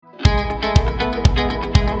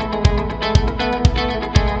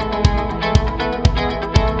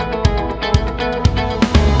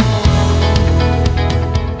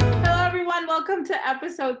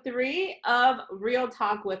Real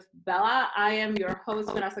Talk with Bella. I am your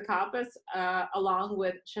host, Vanessa Kappas, along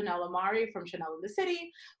with Chanel Amari from Chanel in the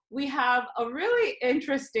City. We have a really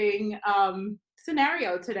interesting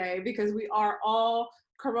scenario today because we are all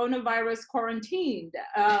coronavirus quarantined.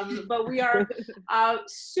 But we are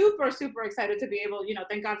super, super excited to be able,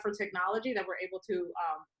 thank God for technology that we're able to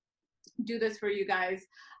do this for you guys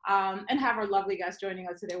and have our lovely guest joining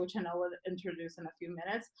us today, which Chanel will introduce in a few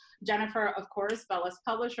minutes. Jennifer, of course, Bella's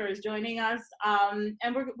publisher, is joining us.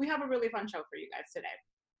 And we have a really fun show for you guys today.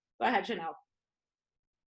 Go ahead, Chanel.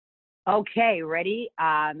 Okay, ready?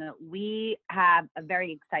 We have a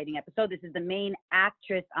very exciting episode. This is the main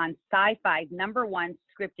actress on Sci-Fi's #1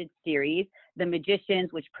 scripted series, The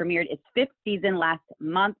Magicians, which premiered its 5th season last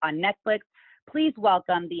month on Netflix. Please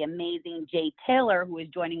welcome the amazing Jade Taylor, who is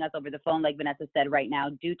joining us over the phone, like Vanessa said, right now,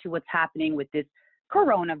 due to what's happening with this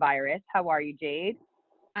coronavirus. How are you, Jade?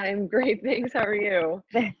 I'm great, thanks. How are you?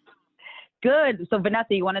 Good. So,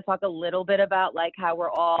 Vanessa, you want to talk a little bit about how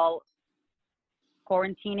we're all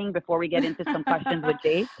quarantining before we get into some questions with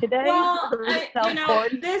Jade today? Well,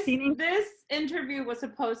 this interview was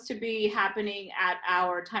supposed to be happening at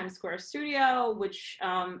our Times Square studio, which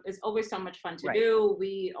is always so much fun to do.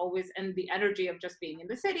 We always, and the energy of just being in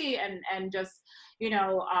the city and just,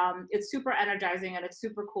 it's super energizing and it's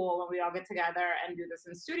super cool when we all get together and do this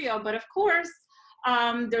in studio. But of course,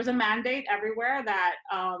 there's a mandate everywhere that,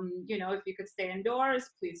 if you could stay indoors,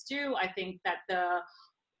 please do. I think that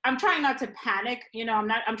I'm trying not to panic,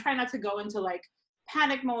 I'm trying not to go into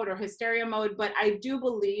panic mode or hysteria mode, but I do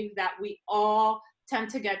believe that we all tend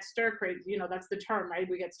to get stir crazy. That's the term, right?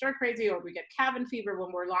 We get stir crazy or we get cabin fever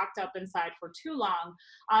when we're locked up inside for too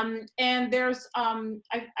long. And there's,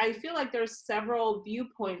 I feel like there's several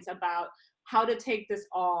viewpoints about how to take this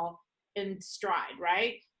all in stride,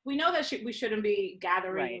 right? We know that we shouldn't be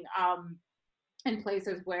gathering, in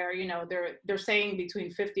places where they're saying between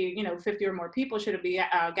 50 or more people shouldn't be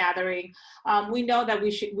gathering. We know that we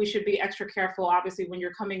should be extra careful, obviously, when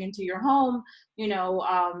you're coming into your home.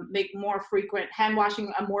 Make more frequent hand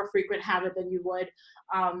washing a more frequent habit than you would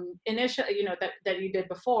initially, that you did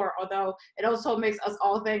before. Although it also makes us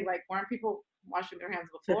all think weren't people washing their hands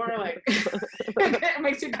before? It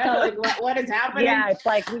makes you kind of what is happening? Yeah, it's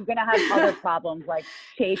we're gonna have other problems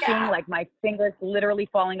chafing, my fingers literally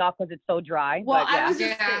falling off because it's so dry. Well, I was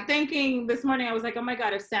just thinking this morning, I was like, oh my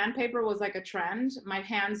God, if sandpaper was a trend, my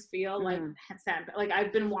hands feel like sandpaper.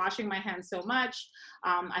 I've been washing my hands so much.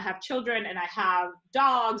 I have children and I have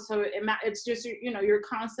dogs, so it's just, you're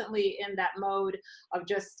constantly in that mode of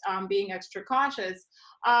just being extra cautious.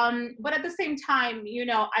 But at the same time,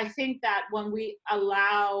 I think that when we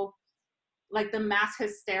allow the mass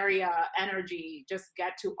hysteria energy just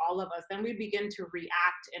get to all of us, then we begin to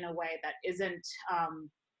react in a way that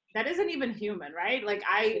isn't even human, right?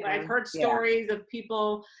 I've heard stories of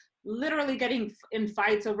people literally getting in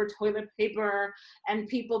fights over toilet paper and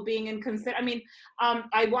people being inconsiderate.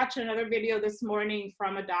 I watched another video this morning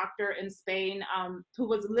from a doctor in Spain who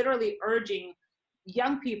was literally urging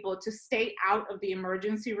young people to stay out of the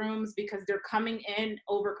emergency rooms because they're coming in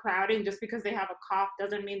overcrowding. Just because they have a cough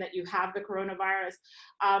doesn't mean that you have the coronavirus.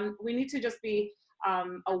 We need to just be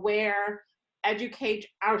aware, educate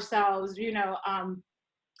ourselves.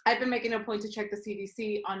 I've been making a point to check the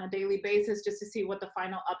CDC on a daily basis just to see what the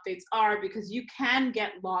final updates are, because you can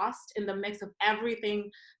get lost in the mix of everything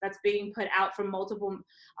that's being put out from multiple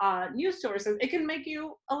news sources. It can make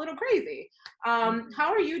you a little crazy. How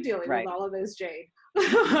are you dealing with all of this, Jade?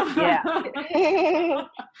 Yeah.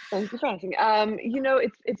 Thanks for asking.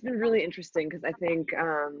 It's been really interesting because I think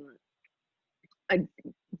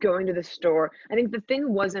going to the store, I think the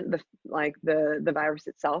thing wasn't the virus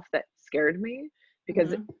itself that scared me,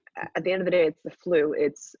 because at the end of the day, it's the flu.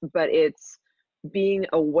 It's being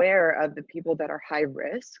aware of the people that are high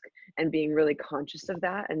risk and being really conscious of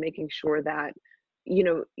that and making sure that,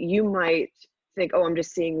 you might think, oh, I'm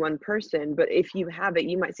just seeing one person, but if you have it,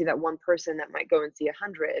 you might see that one person that might go and see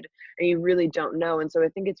 100, and you really don't know. And so I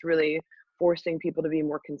think it's really forcing people to be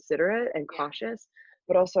more considerate and cautious.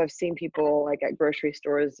 But also I've seen people at grocery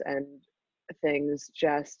stores and things,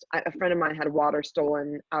 a friend of mine had water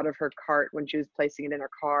stolen out of her cart when she was placing it in her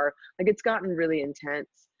car. It's gotten really intense.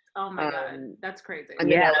 Oh my God, that's crazy.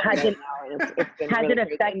 Has it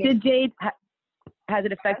affected, Jade? Has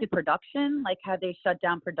it affected production? Have they shut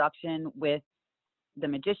down production with The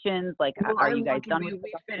Magicians? Are you guys done with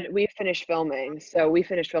production? We finished filming. So we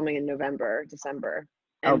finished filming in December.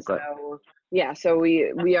 And good. So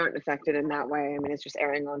we aren't affected in that way. It's just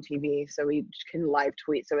airing on TV, so we can live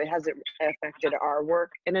tweet. So it hasn't affected our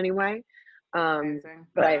work in any way. Amazing.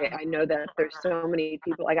 But I know that there's so many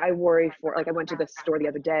people, like I worry for, like I went to the store the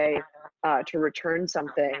other day to return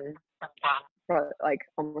something like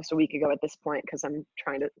almost a week ago at this point, because I'm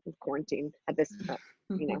trying to quarantine at this,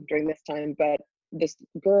 during this time. But this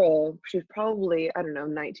girl, she was probably, I don't know,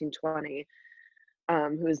 19, 20,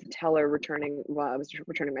 who was the teller returning, well, I was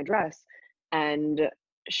returning my dress. And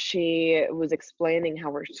she was explaining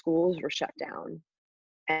how her schools were shut down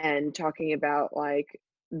and talking about like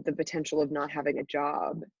the potential of not having a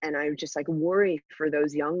job. And I just like worry for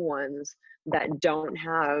those young ones that don't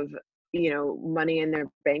have, money in their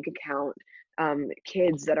bank account,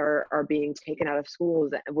 kids that are being taken out of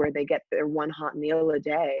schools where they get their one hot meal a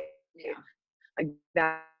day. Yeah. Like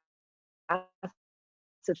that's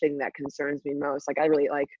the thing that concerns me most. Like I really,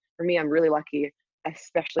 like, for me, I'm really lucky,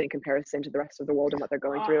 especially in comparison to the rest of the world and what they're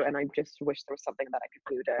going through. And I just wish there was something that I could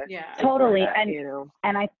do to totally that,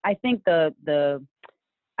 and I think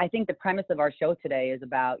I think the premise of our show today is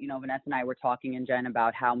about, Vanessa and I were talking, and Jen,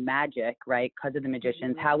 about how magic, right, because of the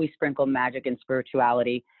magicians, how we sprinkle magic and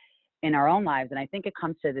spirituality in our own lives. And I think it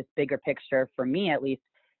comes to this bigger picture, for me at least,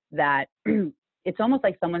 that it's almost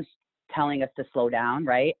like someone's telling us to slow down,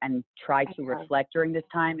 right, and try to reflect during this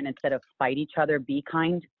time, and instead of fight each other, be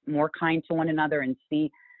more kind to one another, and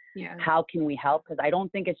see how can we help. Because I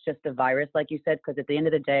don't think it's just a virus, like you said, because at the end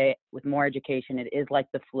of the day, with more education, it is like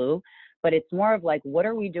the flu, but it's more of like, what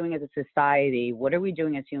are we doing as a society? What are we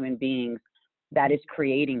doing as human beings that is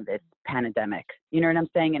creating this pandemic? You know what I'm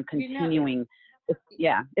saying? And continuing.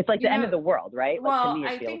 It's like the end of the world, right? Well,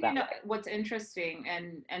 like, to me, I think what's interesting,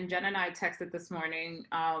 and Jen and I texted this morning.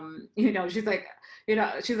 She's like,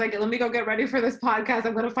 let me go get ready for this podcast.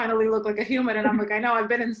 I'm gonna finally look like a human, and I'm like, I know, I've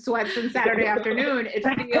been in sweats since Saturday afternoon.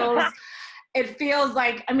 It feels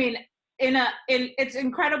like, I mean, it's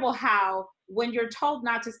incredible how when you're told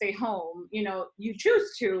not to stay home, you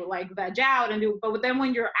choose to like veg out and do, but then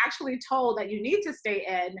when you're actually told that you need to stay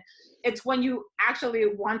in, it's when you actually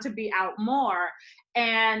want to be out more.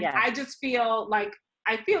 And I just feel like,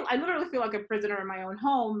 I literally feel like a prisoner in my own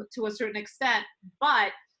home to a certain extent.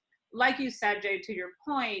 But like you said, Jay, to your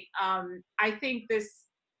point, I think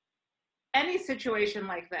any situation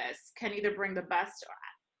like this can either bring the best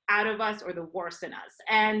out of us or the worst in us.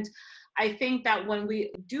 And I think that when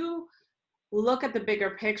we do look at the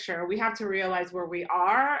bigger picture, we have to realize where we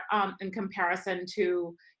are in comparison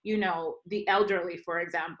to, the elderly, for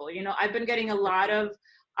example. I've been getting a lot of,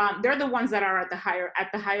 they're the ones that are at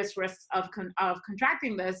the highest risks of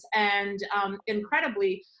contracting this. And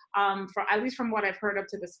incredibly, at least from what I've heard up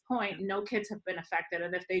to this point, no kids have been affected.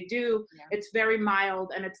 And if they do, it's very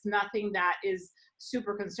mild, and it's nothing that is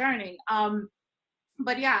super concerning.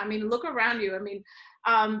 But yeah, I mean, look around you. I mean,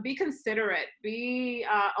 be considerate, be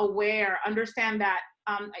aware, understand that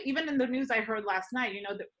even in the news I heard last night,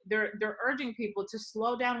 they're urging people to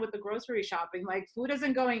slow down with the grocery shopping. Like, food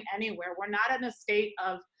isn't going anywhere. We're not in a state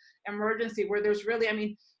of emergency where there's really, I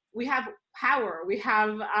mean, we have power, we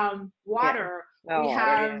have water, we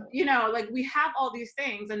have, we have all these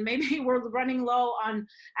things, and maybe we're running low on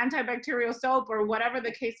antibacterial soap or whatever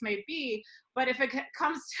the case may be. But if it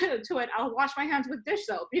comes to it, I'll wash my hands with dish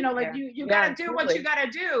soap. You gotta do what you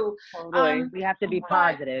gotta do. Totally. We have to be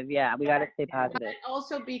positive. We gotta stay positive. But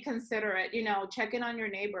also be considerate. Check in on your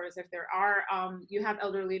neighbors if there are. You have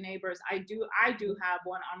elderly neighbors. I do have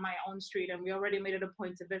one on my own street, and we already made it a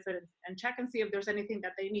point to visit and check and see if there's anything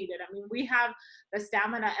that they needed. I mean, we have the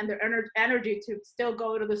stamina and the energy to still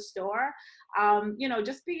go to the store.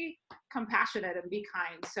 Just be compassionate and be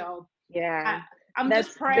kind. So I'm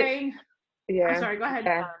just praying. I'm sorry, go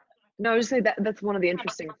ahead. No, I was just saying that's one of the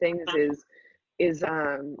interesting things is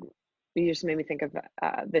you just made me think of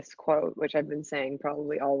this quote, which I've been saying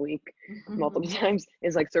probably all week, multiple times,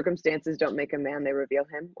 is like, circumstances don't make a man, they reveal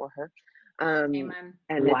him or her. Amen.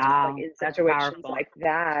 And it's like, in situations like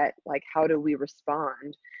that, like, how do we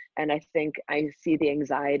respond? And I think I see the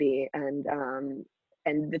anxiety and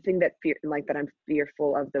the thing that that I'm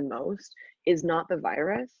fearful of the most is not the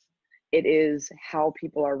virus. It is how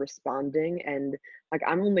people are responding. And like,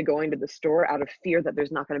 I'm only going to the store out of fear that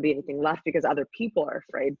there's not going to be anything left because other people are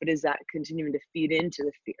afraid. But is that continuing to feed into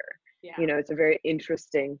the fear? It's a very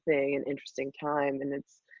interesting thing, an interesting time. And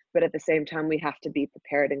but at the same time, we have to be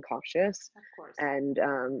prepared and cautious. Of course. And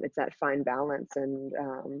it's that fine balance.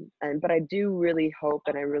 But I do really hope,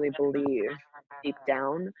 and I really believe deep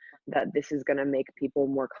down, that this is going to make people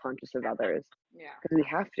more conscious of others. Because we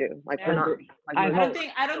have to. Like, we're not. I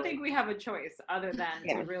don't think we have a choice other than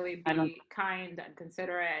to really be kind and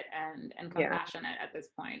considerate and compassionate at this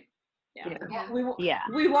point.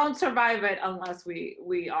 We won't survive it unless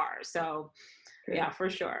we are. So, for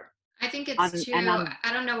sure. I think it's On, too, and on,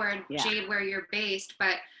 I don't know where, yeah. Jade, where you're based,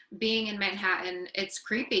 but being in Manhattan, it's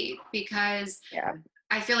creepy because Yeah.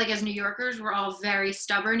 I feel like as New Yorkers, we're all very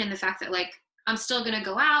stubborn in the fact that like, I'm still going to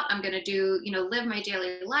go out, I'm going to do, you know, live my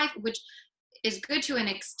daily life, which is good to an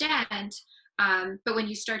extent. But when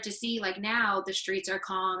you start to see like now the streets are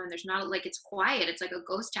calm and there's not like, it's quiet, it's like a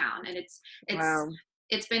ghost town, and Wow.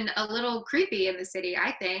 it's been a little creepy in the city,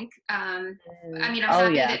 I think. I mean, I'm Oh,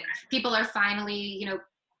 happy yeah. that people are finally, you know,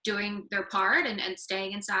 doing their part and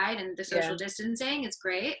staying inside, and the social distancing is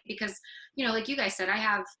great because, you know, like you guys said, I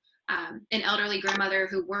have an elderly grandmother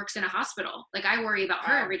who works in a hospital. Like I worry about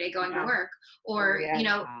her every day going to work, or, you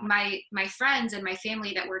know, my friends and my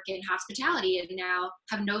family that work in hospitality and now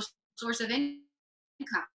have no source of income.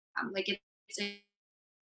 Like it's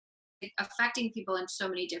affecting people in so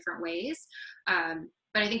many different ways.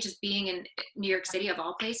 But I think just being in New York City of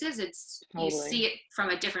all places, it's you see it from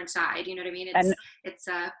a different side. You know what I mean? It's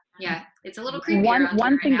a little creepy.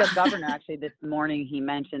 One thing the governor actually this morning he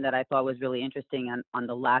mentioned that I thought was really interesting on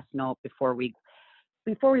the last note before we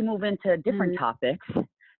move into different topics,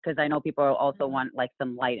 because I know people also want like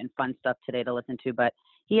some light and fun stuff today to listen to, but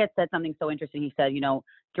he had said something so interesting. He said, you know,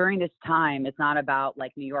 during this time, it's not about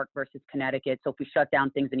like New York versus Connecticut. So if we shut down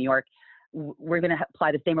things in New York, we're going to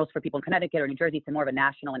apply the same rules for people in Connecticut or New Jersey. It's more of a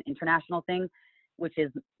national and international thing, which is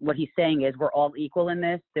what he's saying is we're all equal in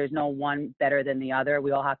this. There's no one better than the other.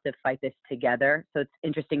 We all have to fight this together. So it's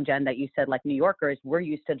interesting, Jen, that you said like New Yorkers, we're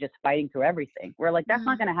used to just fighting through everything. We're like, that's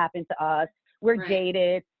not going to happen to us. We're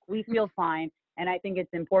jaded. We feel fine. And I think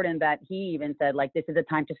it's important that he even said, like, this is a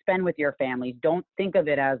time to spend with your families. Don't think of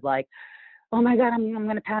it as like, oh my God, I'm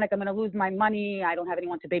going to panic. I'm going to lose my money. I don't have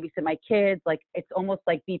anyone to babysit my kids. Like, it's almost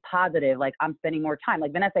like be positive. Like, I'm spending more time.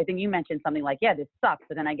 Like, Vanessa, I think you mentioned something like, yeah, this sucks,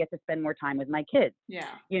 but then I get to spend more time with my kids. Yeah.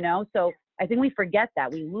 You know? So I think we forget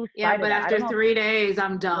that. We lose sight of that. Yeah, but after 3 days,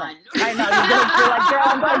 I'm done. I know. You're like, girl,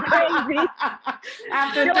 I'm going crazy.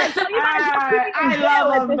 After you're like, I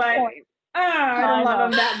love them, but I don't love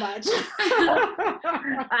them that much.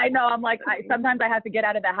 I know. I'm like, sometimes I have to get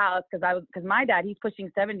out of the house because my dad, he's pushing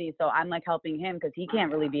 70. So I'm like helping him because he can't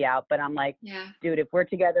really be out. But I'm like, dude, if we're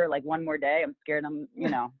together like one more day, I'm scared I'm,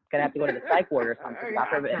 going to have to go to the psych ward or something.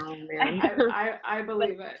 I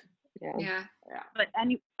believe it. Yeah. But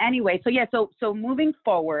anyway, so moving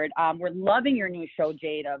forward, we're loving your new show,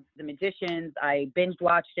 Jade, of The Magicians. I binge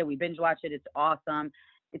watched it. We binge watched it. It's awesome.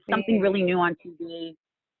 It's something really new on TV.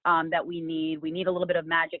 That we need a little bit of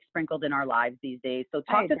magic sprinkled in our lives these days. So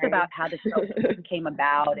talk to us about how the show came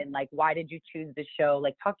about and like, why did you choose the show?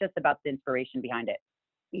 Like, talk to us about the inspiration behind it.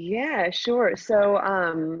 Yeah, sure. So,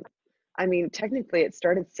 I mean, technically it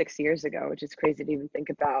started 6 years ago, which is crazy to even think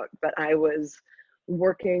about, but I was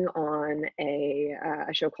working on a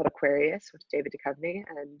show called Aquarius with David Duchovny,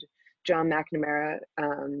 and John McNamara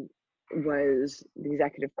was the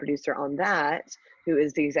executive producer on that, who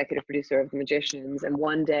is the executive producer of The Magicians. And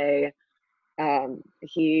one day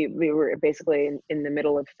we were basically in the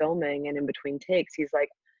middle of filming, and in between takes he's like,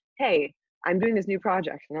 hey, I'm doing this new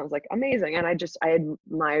project. And I was like, amazing. And I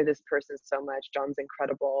admire this person so much. John's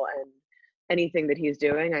incredible, and anything that he's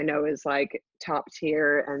doing I know is like top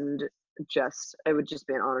tier, and it would just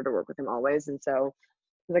be an honor to work with him always. And so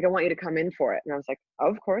he's like, I want you to come in for it. And I was like,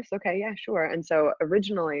 oh, of course, okay, yeah, sure. And so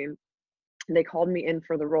originally they called me in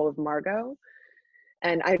for the role of Margot.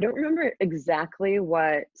 And I don't remember exactly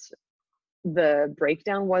what the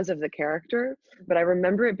breakdown was of the character, but I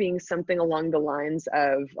remember it being something along the lines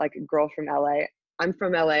of like a girl from LA. I'm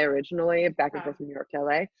from LA originally, back and forth from New York to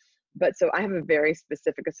LA. But so I have a very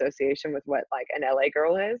specific association with what like an LA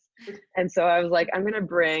girl is. And so I was like, I'm going to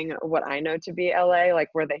bring what I know to be LA, like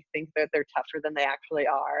where they think that they're tougher than they actually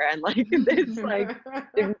are. And like this like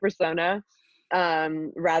different persona,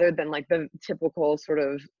 rather than like the typical sort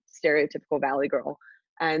of stereotypical Valley girl.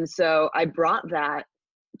 And so I brought that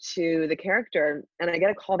to the character, and I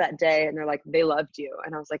get a call that day and they're like, they loved you.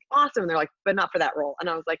 And I was like, awesome. And they're like, but not for that role. And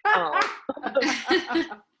I was like, oh.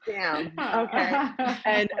 Damn.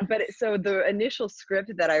 Okay. So the initial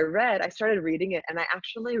script that I read, I started reading it, and I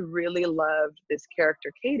actually really loved this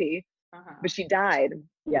character, Katie, but she died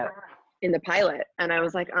in the pilot. And I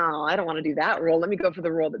was like, oh, I don't want to do that role. Let me go for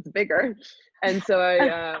the role that's bigger. And so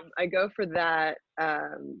I go for that.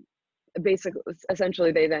 Basically,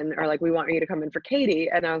 essentially, they then are like, we want you to come in for Katie.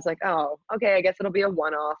 And I was like, oh, okay, I guess it'll be a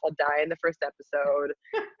one-off. I'll die in the first episode.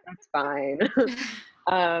 That's fine.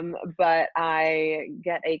 But I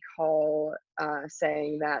get a call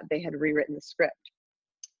saying that they had rewritten the script.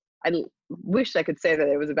 I wish I could say that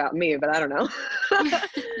it was about me, but I don't know.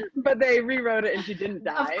 But they rewrote it and she didn't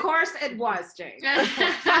die. Of course it was, Jane.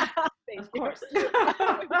 Of course.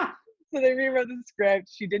 So they rewrote the script.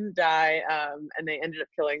 She didn't die, and they ended up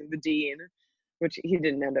killing the dean, which he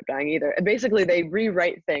didn't end up dying either. And basically, they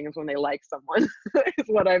rewrite things when they like someone, is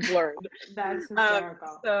what I've learned. That's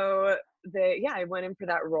hysterical. So I went in for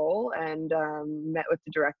that role and met with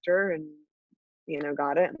the director and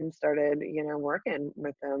got it and started working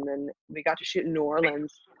with them, and we got to shoot in New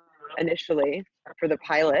Orleans initially for the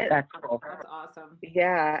pilot. That's cool. That's awesome.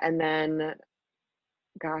 Yeah, and then,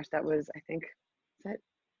 gosh, that was, I think, is that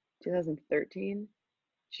 2013?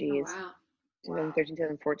 Jeez. Oh, wow. 2013,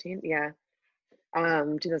 2014. Yeah.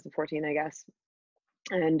 2014, I guess.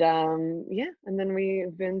 And and then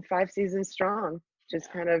we've been 5 seasons strong, which is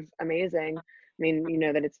kind of amazing. I mean,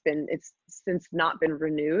 that it's since not been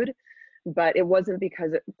renewed, but it wasn't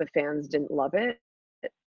because the fans didn't love it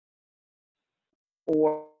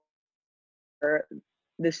or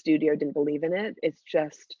the studio didn't believe in it. It's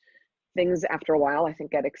just things after a while, I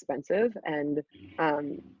think, get expensive, and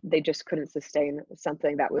they just couldn't sustain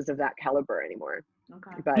something that was of that caliber anymore.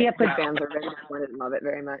 Okay. But Yeah, the fans are ready for it and love it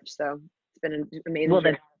very much. So it's been an amazing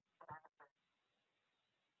journey.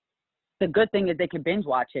 The good thing is they can binge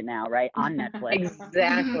watch it now, right, on Netflix.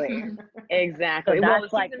 Exactly. So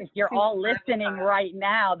that's like, if you're all listening right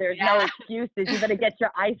now, there's no excuses. You better get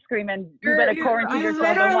your ice cream and you better quarantine yourself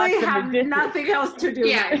and watch literally The have Magicians. nothing else to do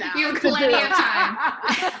Yeah, right now. you have plenty of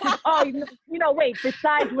time. Oh, wait,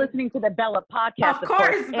 besides listening to the Bella podcast, Of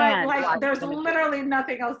course, but and like, watch there's The Magicians. literally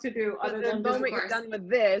nothing else to do But other the than just moment you're course. done with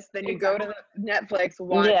this, then you go to the Netflix,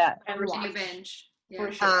 watch. Yeah. and And watch. you binge. Yeah.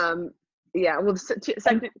 For sure. Yeah, well,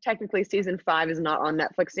 technically season 5 is not on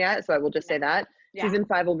Netflix yet, so I will just say that. Yeah. Season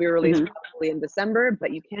 5 will be released probably in December,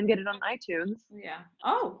 but you can get it on iTunes. Yeah.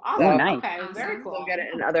 Oh, awesome. Oh, nice. Okay, very Awesome. cool. You'll get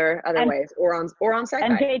it in other And- ways, or on Sci-Fi.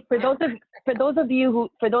 And Jade, for those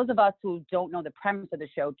of us who don't know the premise of the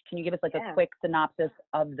show, can you give us like a quick synopsis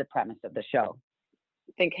of the premise of the show?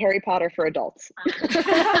 Think Harry Potter for adults. Best way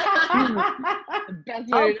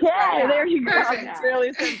to describe Okay, it. there you go. Perfect. It's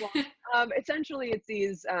really simple. Essentially, it's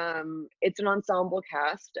it's an ensemble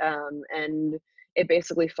cast, and it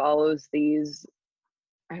basically follows these,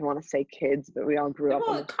 I want to say kids, but we all grew up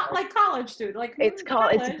on Well, the show. like college student, like It's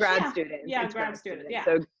college, grad yeah. students. Yeah, It's grad student. Yeah.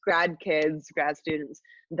 So grad students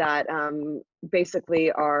that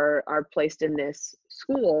basically are placed in this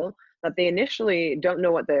school that they initially don't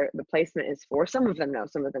know what the placement is for. Some of them know,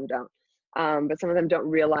 some of them don't. But some of them don't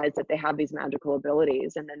realize that they have these magical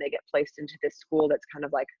abilities, and then they get placed into this school that's kind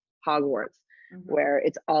of like Hogwarts, where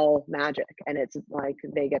it's all magic, and it's like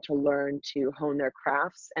they get to learn to hone their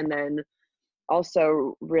crafts, and then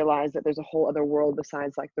also realize that there's a whole other world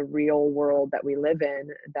besides like the real world that we live in,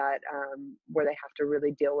 that where they have to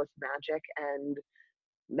really deal with magic and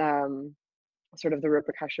sort of the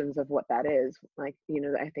repercussions of what that is. Like,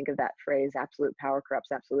 I think of that phrase, absolute power corrupts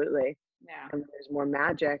absolutely. Yeah. And when there's more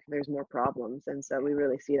magic, there's more problems. And so we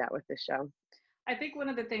really see that with this show. I think one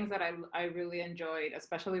of the things that I really enjoyed,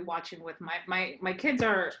 especially watching with my kids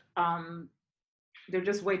are, they're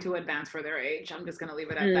just way too advanced for their age. I'm just going to leave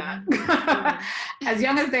it at that. As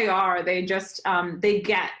young as they are, they just, they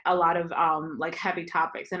get a lot of like heavy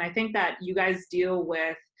topics. And I think that you guys deal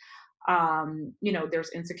with, there's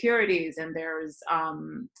insecurities and there's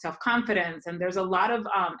self-confidence and there's a lot of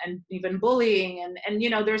and even bullying and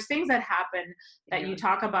there's things that happen that you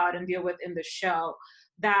talk about and deal with in the show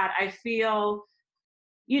that I feel,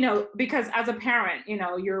 because as a parent,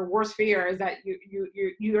 your worst fear is that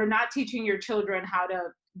you're not teaching your children how to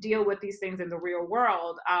deal with these things in the real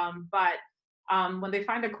world, but when they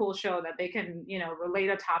find a cool show that they can, relate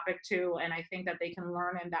a topic to, and I think that they can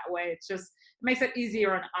learn in that way, it makes it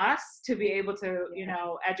easier on us to be able to,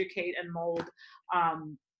 educate and mold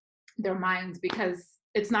their minds, because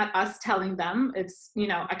it's not us telling them, it's,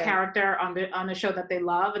 a character on the show that they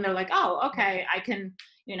love, and they're like, oh, okay, I can,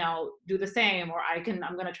 do the same, or I'm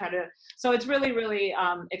going to try to, so it's really, really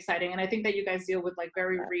exciting. And I think that you guys deal with like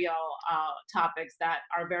very real topics that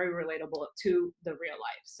are very relatable to the real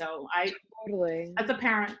life. So I totally, as a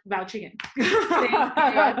parent, vouching in.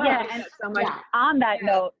 Yeah, and so much. yeah, on that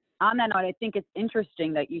note, I think it's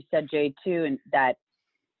interesting that you said, Jade, too, and that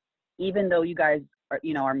even though you guys are,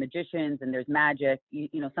 are magicians and there's magic,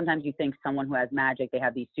 sometimes you think someone who has magic, they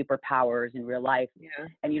have these superpowers in real life,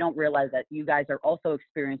 and you don't realize that you guys are also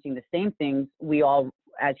experiencing the same things we all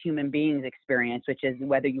as human beings experience, which is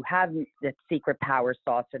whether you have the secret power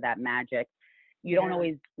sauce or that magic, you don't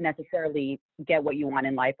always necessarily get what you want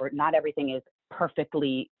in life, or not everything is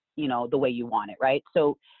perfectly, the way you want it, right?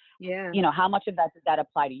 So how much of that does that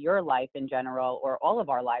apply to your life in general, or all of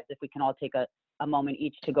our lives, if we can all take a moment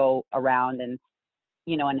each to go around and,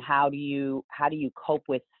 and how do you cope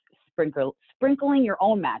with sprinkling your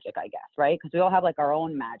own magic, I guess, right? Because we all have like our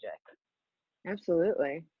own magic.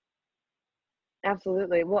 Absolutely.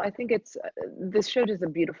 Absolutely. Well, I think it's this show does a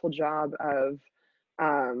beautiful job of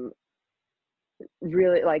um,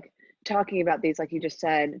 really like talking about these, like you just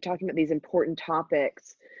said, talking about these important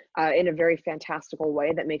topics in a very fantastical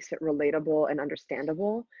way that makes it relatable and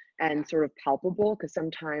understandable Yeah. and sort of palpable. Because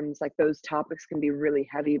sometimes like those topics can be really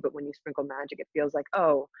heavy, but when you sprinkle magic, it feels like,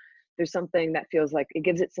 oh, there's something that feels like it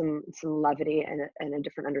gives it some levity and a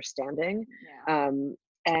different understanding. Yeah.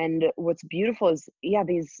 And what's beautiful is, yeah,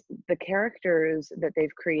 the characters that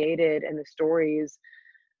they've created and the stories,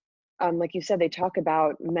 like you said, they talk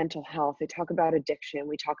about mental health, they talk about addiction,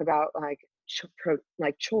 we talk about like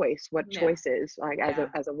like choice, what Yeah. choice is like Yeah.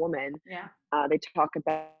 as a woman. Yeah. They talk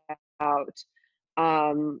about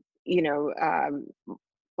you know,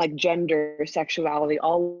 like gender, sexuality,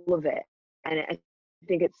 all of it. And I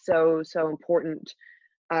think it's so important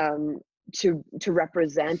um, to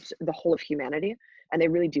represent the whole of humanity, and they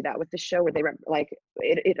really do that with the show, where like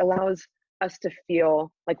it allows us to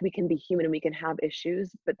feel like we can be human and we can have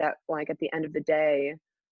issues, but that like at the end of the day,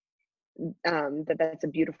 that's a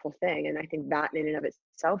beautiful thing. And I think that in and of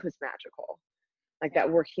itself is magical, like Yeah.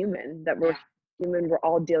 that we're human, Yeah. we're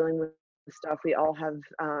all dealing with stuff, we all have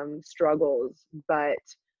struggles, but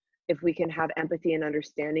if we can have empathy and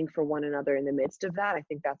understanding for one another in the midst of that, I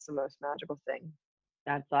think that's the most magical thing.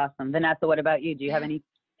 That's awesome. Vanessa, what about you? Do you have any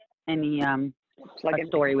Plug a in.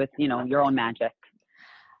 story with, you know, your own magic?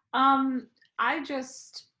 I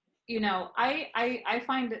just, I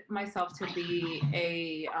find it myself to be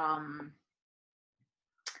a,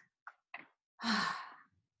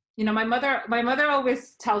 my mother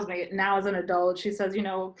always tells me now as an adult, she says,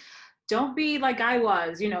 don't be like I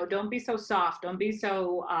was, don't be so soft, don't be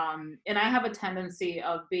so, and I have a tendency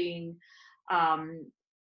of being, um,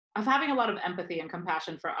 of having a lot of empathy and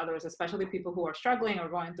compassion for others, especially people who are struggling or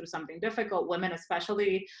going through something difficult, women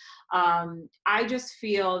especially. I just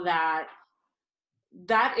feel that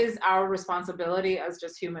that is our responsibility as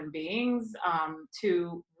just human beings,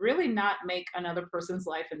 to really not make another person's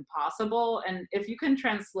life impossible. And if you can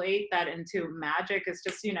translate that into magic, it's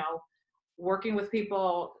just, working with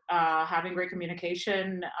people, having great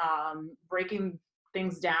communication, breaking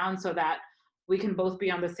things down so that we can both be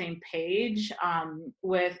on the same page,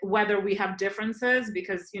 with whether we have differences,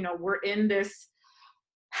 because, we're in this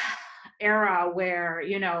era where,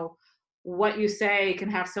 what you say can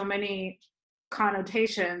have so many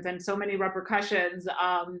connotations and so many repercussions,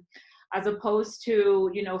 as opposed to,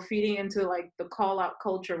 feeding into like the call out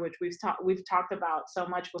culture, which we've talked about so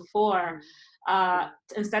much before.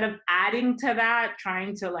 Instead of adding to that,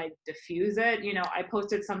 trying to like diffuse it. I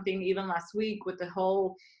posted something even last week with the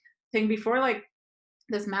whole thing before like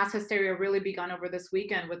this mass hysteria really begun over this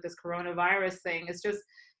weekend with this coronavirus thing. It's just,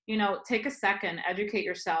 take a second, educate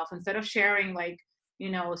yourself instead of sharing like,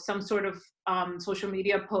 some sort of social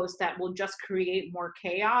media post that will just create more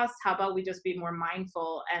chaos. How about we just be more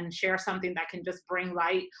mindful and share something that can just bring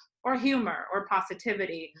light or humor or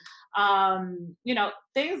positivity,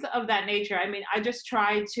 things of that nature. I mean, I just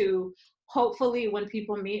try to, hopefully when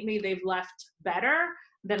people meet me, they've left better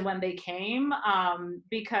than when they came,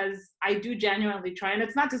 because I do genuinely try. And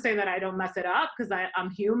it's not to say that I don't mess it up, because I'm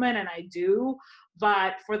human and I do,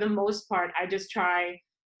 but for the most part, I just try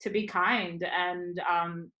to be kind. And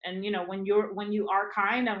when you are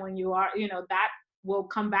kind, and when you are, that will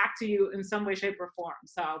come back to you in some way, shape, or form.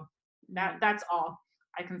 So that's all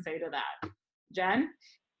I can say to that. Jen?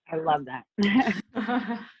 I love that.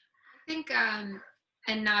 I think,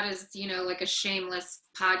 and not as, like a shameless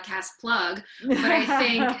podcast plug, but I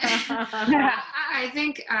think,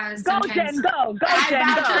 sometimes. Go, Jen, vouch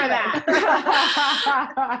go. for that.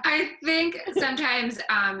 I think sometimes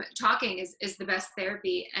talking is the best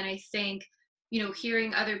therapy. And I think,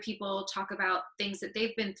 hearing other people talk about things that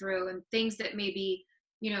they've been through and things that maybe,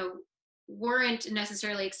 weren't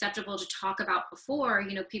necessarily acceptable to talk about before,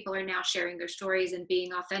 people are now sharing their stories and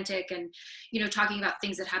being authentic and, talking about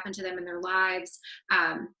things that happened to them in their lives.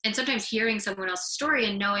 And sometimes hearing someone else's story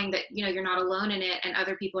and knowing that, you're not alone in it and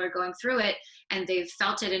other people are going through it and they've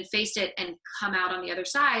felt it and faced it and come out on the other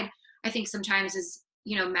side, I think sometimes is,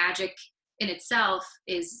 magic in itself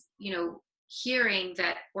is, hearing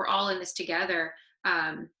that we're all in this together.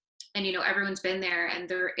 And everyone's been there and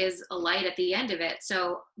there is a light at the end of it.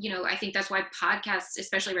 So I think that's why podcasts,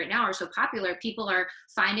 especially right now, are so popular. People are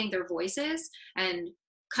finding their voices and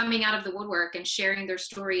coming out of the woodwork and sharing their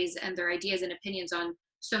stories and their ideas and opinions on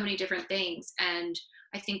so many different things. And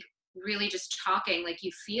I think really just talking, like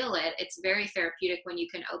you feel it, it's very therapeutic when you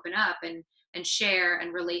can open up and share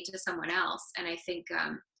and relate to someone else. And I think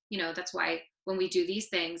that's why when we do these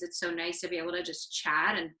things, it's so nice to be able to just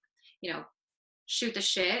chat and shoot the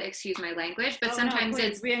shit, excuse my language, but Oh, sometimes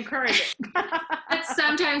no, we encourage it. but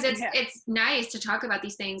sometimes Yeah. it's nice to talk about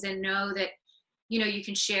these things and know that, you know, you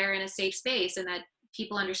can share in a safe space and that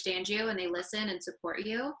people understand you and they listen and support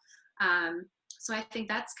you. So I think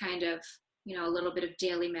that's kind of, you know, a little bit of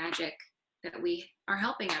daily magic that we are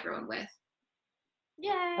helping everyone with.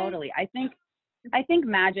 Yay. Totally. I think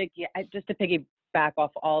magic, just to piggyback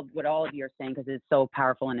off what all of you are saying, because it's so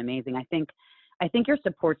powerful and amazing. I think your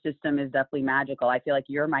support system is definitely magical. I feel like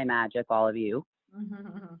you're my magic, all of you.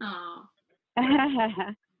 Oh.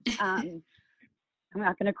 I'm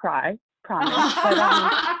not going to cry, promise.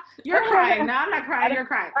 But, you're crying. No, I'm not crying. You're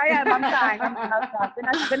crying. I am. I'm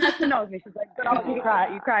crying. Vanessa knows me. She's like, girl, you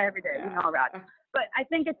cry every day. You know that. But I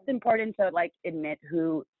think it's important to like admit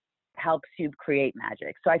who helps you create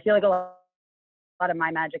magic. So I feel like a lot of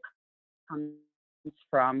my magic comes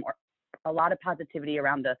from, or a lot of positivity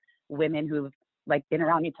around the women who've like been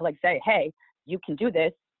around me to like say, hey, you can do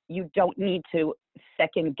this. You don't need to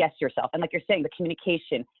second guess yourself. And like you're saying, the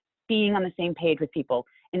communication, being on the same page with people,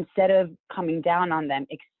 instead of coming down on them,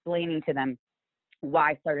 explaining to them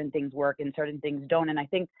why certain things work and certain things don't. And I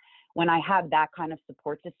think when I have that kind of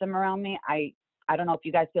support system around me, I don't know if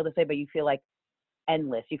you guys feel the same, but you feel like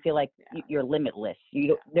endless. You feel like you're limitless.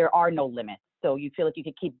 There are no limits. So you feel like you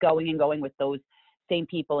could keep going and going with those same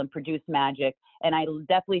people and produce magic. And I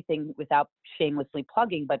definitely think, without shamelessly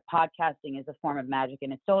plugging, but podcasting is a form of magic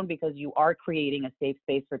in its own, because you are creating a safe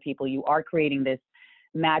space for people. You are creating this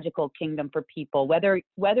magical kingdom for people, whether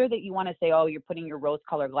that you want to say, oh, you're putting your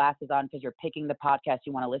rose-colored glasses on because you're picking the podcast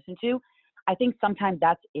you want to listen to. I think sometimes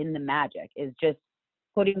that's in the magic, is just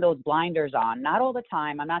putting those blinders on. Not all the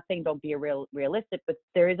time. I'm not saying don't be realistic, but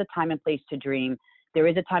there is a time and place to dream. There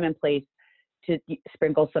is a time and place to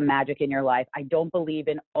sprinkle some magic in your life. I don't believe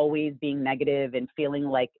in always being negative and feeling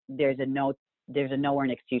like there's a no or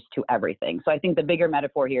an excuse to everything. So I think the bigger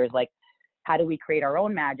metaphor here is like, how do we create our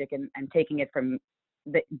own magic and taking it from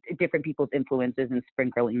the different people's influences and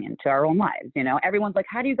sprinkling into our own lives? You know, everyone's like,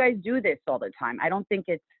 how do you guys do this all the time? I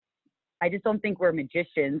just don't think we're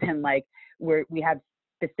magicians and like we have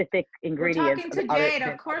specific ingredients. We're talking to Jade,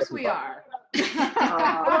 of course we are.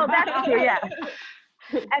 Well, that's true, yeah.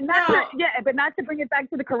 And but not to bring it back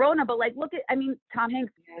to the corona, but like, look at, I mean, Tom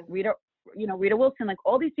Hanks, Rita Wilson, like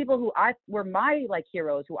all these people who were my like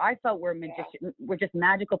heroes, who I felt were were just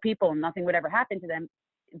magical people and nothing would ever happen to them.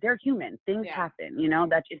 They're human. Things happen, you know,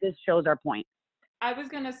 that this shows our point. I was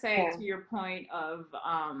going to say, to your point of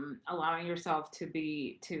allowing yourself to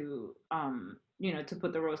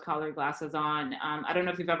put the rose-colored glasses on. I don't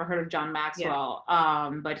know if you've ever heard of John Maxwell,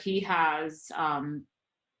 but he has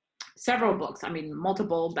several books, I mean,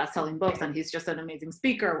 multiple best-selling books, and he's just an amazing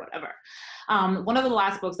speaker, whatever. One of the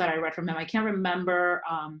last books that I read from him, I can't remember,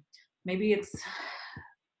 maybe it's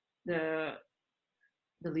the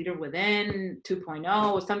Leader Within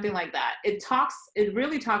 2.0, something like that. It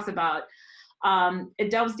really talks about, it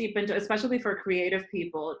delves deep into, especially for creative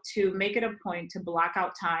people, to make it a point to block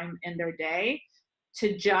out time in their day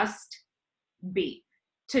to just be.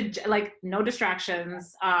 To like, no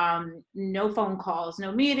distractions, no phone calls,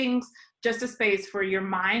 no meetings, just a space for your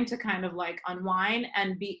mind to kind of like unwind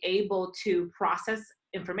and be able to process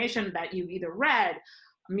information that you've either read,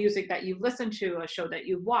 music that you've listened to, a show that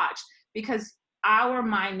you've watched, because our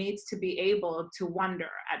mind needs to be able to wonder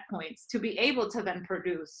at points, to be able to then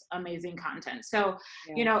produce amazing content. So,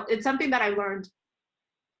 you know, it's something that I learned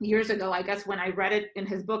years ago. I guess when I read it in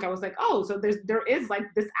his book, I was like, oh, so there is like,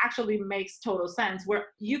 this actually makes total sense, where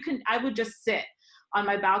I would just sit on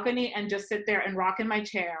my balcony and just sit there and rock in my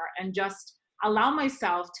chair and just allow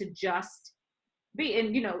myself to just be.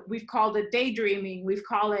 And, you know, we've called it daydreaming, we've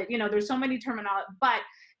called it, you know, there's so many terminology, but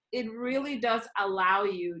it really does allow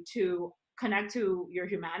you to connect to your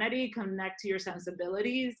humanity, connect to your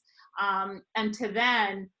sensibilities, and to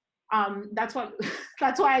then, that's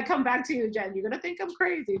why I come back to you, Jen. You're gonna think I'm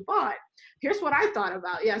crazy, but here's what I thought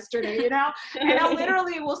about yesterday, you know? And I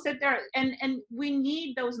literally will sit there, and we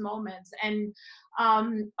need those moments, and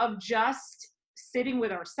of just sitting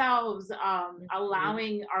with ourselves,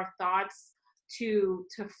 allowing our thoughts to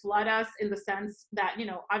flood us, in the sense that, you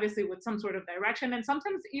know, obviously with some sort of direction, and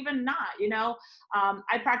sometimes even not, you know.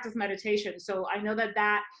 I practice meditation, so I know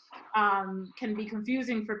that can be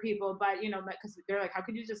confusing for people, but, you know, because they're like, how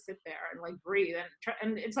could you just sit there and like breathe?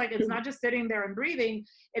 And it's like, it's not just sitting there and breathing,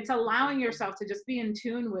 it's allowing yourself to just be in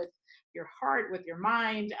tune with your heart, with your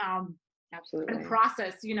mind, Absolutely. and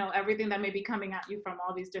process, you know, everything that may be coming at you from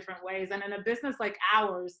all these different ways. And in a business like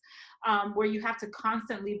ours, where you have to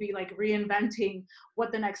constantly be like reinventing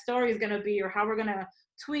what the next story is going to be, or how we're going to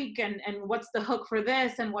tweak, and what's the hook for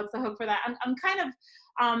this and what's the hook for that. I'm kind of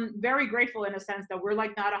very grateful in a sense that we're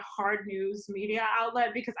like not a hard news media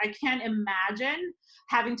outlet, because I can't imagine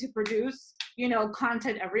having to produce, you know,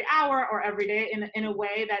 content every hour or every day in a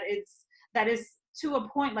way that is to a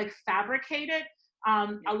point like fabricated.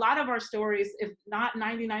 A lot of our stories, if not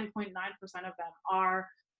 99.9% of them, are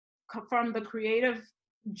from the creative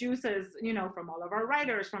juices, you know, from all of our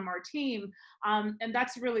writers, from our team, and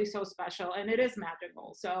that's really so special, and it is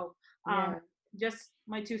magical. So just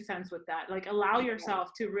my 2 cents with that, like allow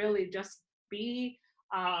yourself to really just be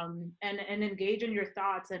and engage in your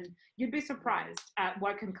thoughts, and you'd be surprised at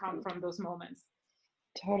what can come from those moments.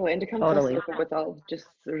 Totally. And to come full circle with all just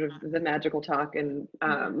sort of the magical talk, and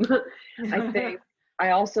I think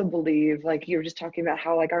I also believe, like you were just talking about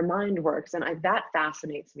how like our mind works, and that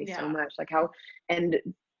fascinates me so much, like how, and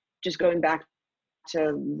just going back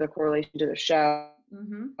to the correlation to the show,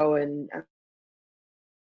 and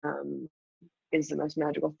is the most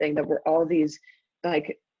magical thing, that we're all these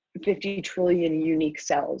like 50 trillion unique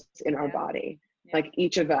cells in our body. Like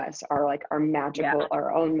each of us are like our magical,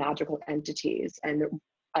 our own magical entities, and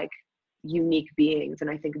like unique beings. And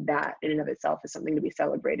I think that in and of itself is something to be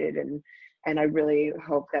celebrated. And I really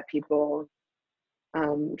hope that people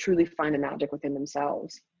truly find the magic within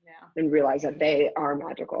themselves and realize that they are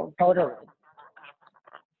magical.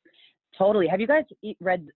 Totally. Have you guys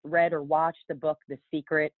read or watched the book, The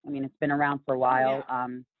Secret? I mean, it's been around for a while.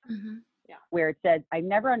 Where it said, I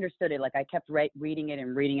never understood it. Like I kept reading it,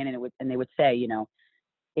 and they would say, you know,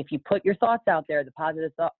 if you put your thoughts out there, the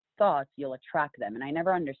positive thoughts, you'll attract them. And I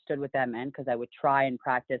never understood what that meant, because I would try and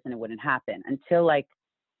practice and it wouldn't happen until like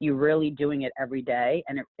you're really doing it every day.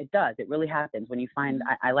 And it does. It really happens when you find,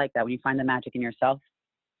 I like that, when you find the magic in yourself,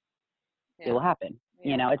 it will happen.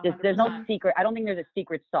 You know, it's just, there's no secret. I don't think there's a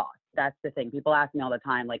secret sauce. That's the thing. People ask me all the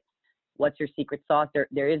time, like, what's your secret sauce?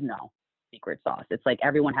 There is no secret sauce. It's like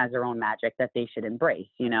everyone has their own magic that they should embrace,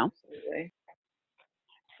 you know? Absolutely.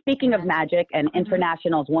 Speaking of magic and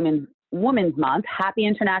International Women's Month, happy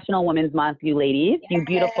International Women's Month, you ladies, you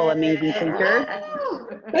beautiful, amazing creatures.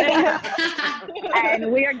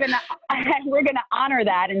 And we're gonna honor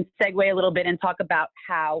that and segue a little bit and talk about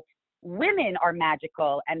how women are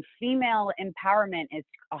magical and female empowerment is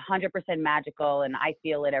 100% magical, and I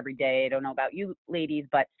feel it every day. I don't know about you ladies,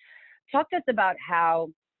 but talk to us about how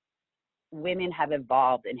women have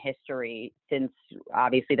evolved in history since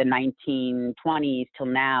obviously the 1920s till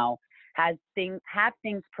now. Have things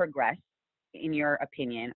progressed in your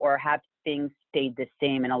opinion, or have things stayed the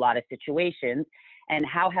same in a lot of situations? And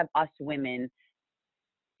how have us women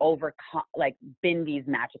overcome, like, been these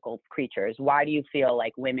magical creatures? Why do you feel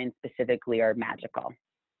like women specifically are magical?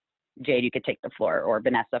 Jade, you could take the floor, or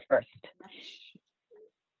Vanessa first.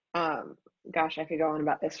 Gosh, I could go on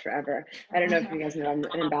about this forever. I don't know if you guys know, I'm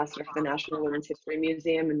an ambassador for the National Women's History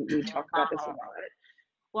Museum, and we talk about this a lot.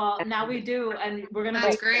 Well, now we do, and we're going to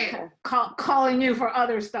That's be great. calling you for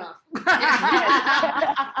other stuff.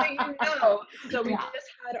 So we just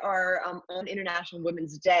had our own International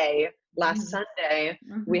Women's Day last Sunday.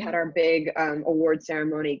 We had our big award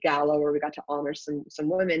ceremony gala where we got to honor some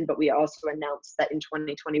women, but we also announced that in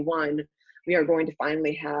 2021, we are going to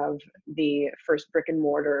finally have the first brick and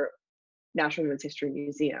mortar National Women's History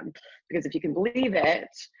Museum. Because if you can believe it,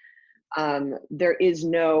 there is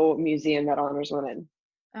no museum that honors women.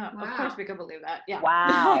 Of course we can believe that. Yeah.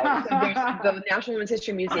 Wow. So the National Women's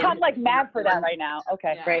History Museum. I'm like mad for that right now.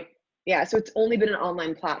 Okay. Yeah. Right. Yeah. So it's only been an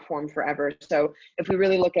online platform forever. So if we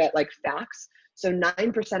really look at like facts, so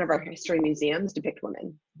 9% of our history museums depict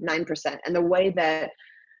women, 9%. And the way that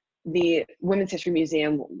the Women's History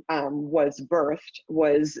Museum was birthed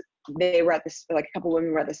was they were at this, like a couple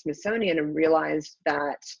women were at the Smithsonian and realized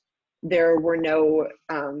that there were no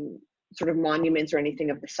sort of monuments or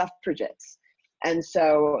anything of the suffragettes. And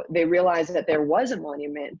so they realized that there was a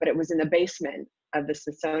monument, but it was in the basement of the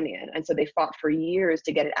Smithsonian. And so they fought for years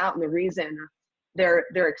to get it out. And the reason, their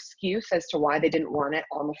excuse as to why they didn't want it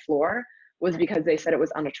on the floor was because they said it was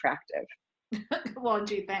unattractive. Well,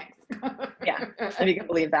 gee, thanks. Yeah, if you can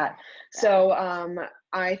believe that. So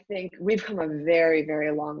I think we've come a very, very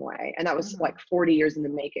long way. And that was like 40 years in the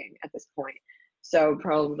making at this point. So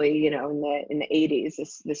probably, you know, in the 80s,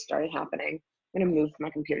 this started happening. I'm gonna move my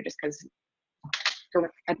computer just because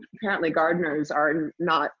apparently gardeners are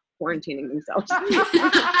not quarantining themselves. No,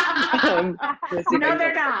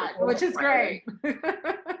 they're not, which is great.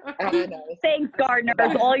 Thanks,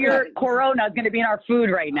 gardeners. All your Corona is going to be in our food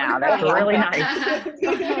right now. That's really nice. This is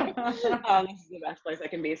the best place I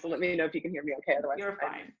can be. So let me know if you can hear me okay. Otherwise, You're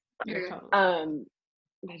fine. You're totally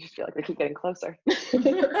I just feel like they keep getting closer,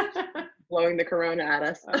 blowing the Corona at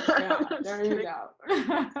us. Yeah, there you go.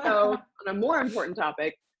 So on a more important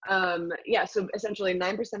topic, Yeah, so essentially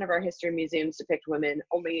 9% of our history museums depict women.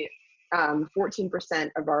 Only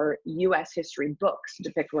 14% of our US history books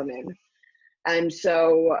depict women. And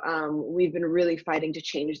so we've been really fighting to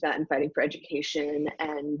change that and fighting for education.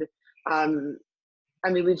 And I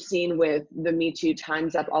mean, we've seen with the Me Too,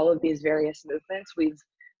 Time's Up, all of these various movements,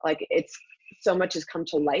 it's so much has come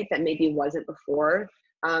to light that maybe wasn't before.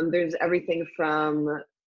 There's everything from,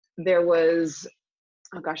 there was,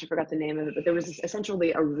 oh gosh, I forgot the name of it, but there was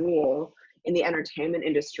essentially a rule in the entertainment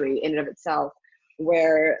industry in and of itself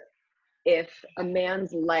where if a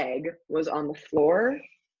man's leg was on the floor,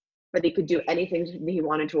 but he could do anything he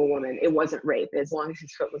wanted to a woman, it wasn't rape as long as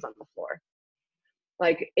his foot was on the floor.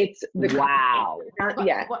 Like, it's the wow.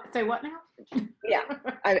 Yeah. Say what now? Yeah,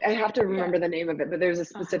 I have to remember the name of it, but there's a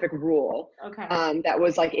specific rule Okay. that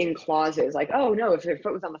was like in clauses, like, oh no, if your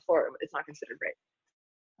foot was on the floor, it's not considered rape.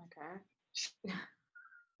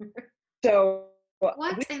 Okay. So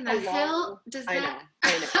what in the hell does that?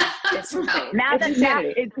 I know. It's insane. Now It's that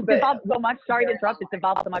insanity. it's evolved so much. Sorry to interrupt. It's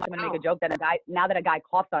evolved so much. I'm gonna make a joke that now that a guy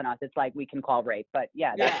coughs on us, it's like we can call rape. But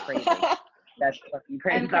yeah, that's crazy. That's fucking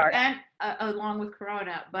crazy. And along with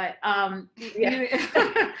Corona, but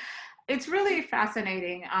it's really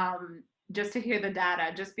fascinating just to hear the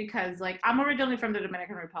data, just because like I'm originally from the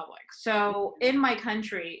Dominican Republic. So in my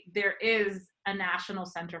country, there is a national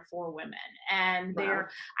center for women. And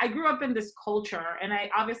I grew up in this culture, and I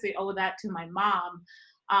obviously owe that to my mom.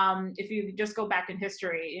 If you just go back in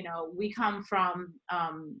history, you know, we come from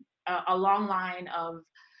a long line of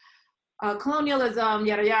colonialism,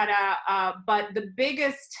 yada, yada. But the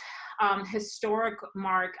biggest historic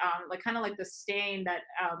mark, like kind of like the stain that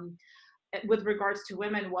with regards to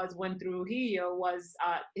women was when Trujillo was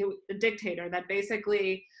a dictator that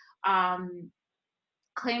basically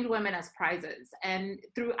claimed women as prizes. And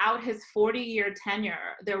throughout his 40-year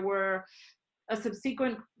tenure, there were a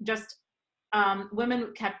subsequent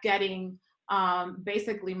women kept getting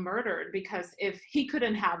basically murdered, because if he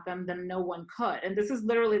couldn't have them, then no one could. And this is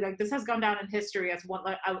literally like, this has gone down in history as one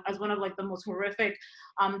of like the most horrific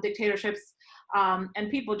dictatorships and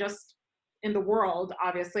people just in the world,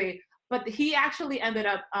 obviously. But he actually ended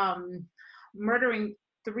up murdering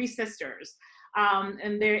 3 sisters.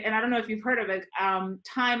 And I don't know if you've heard of it.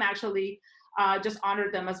 Time actually just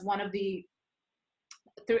honored them as one of the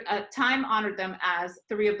Time honored them as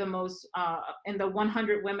 3 of the most in the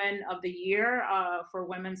 100 women of the year for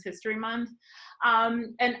Women's History Month.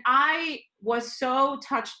 And I was so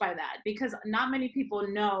touched by that, because not many people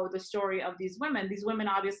know the story of these women. These women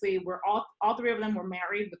obviously were all 3 of them were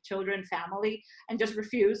married with children, family, and just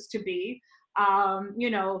refused to be,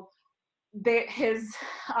 his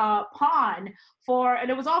pawn for, and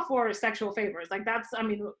it was all for sexual favors. Like, that's, I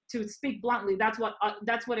mean, to speak bluntly, that's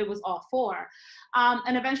what it was all for.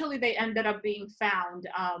 And eventually they ended up being found,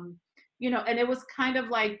 and it was kind of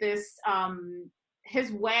like this,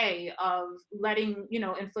 his way of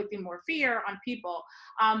inflicting more fear on people.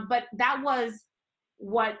 But that was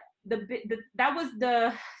what that was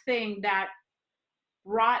the thing that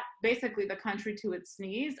brought basically the country to its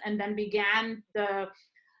knees, and then began the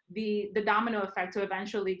domino effect to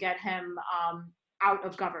eventually get him out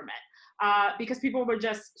of government, because people were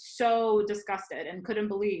just so disgusted and couldn't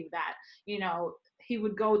believe that, he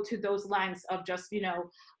would go to those lengths of just,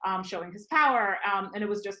 showing his power. And it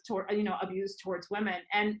was just, abuse towards women.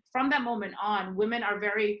 And from that moment on, women are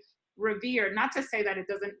very revered, not to say that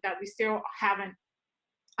that we still haven't,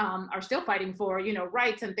 are still fighting for,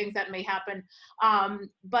 rights and things that may happen.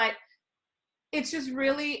 But it's just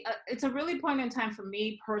really, it's a really point in time for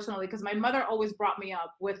me personally, because my mother always brought me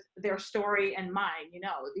up with their story in mind,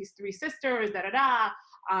 these 3 sisters,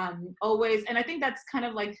 always. And I think that's kind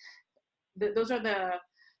of like, those are the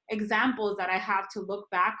examples that I have to look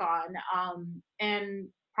back on, and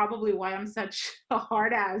probably why I'm such a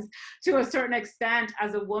hard ass to a certain extent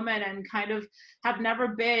as a woman, and kind of have never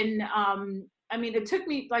been, I mean, it took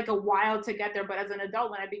me like a while to get there, but as an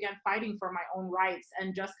adult, when I began fighting for my own rights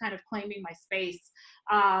and just kind of claiming my space,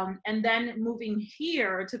 and then moving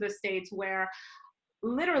here to the States, where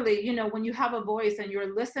literally, when you have a voice and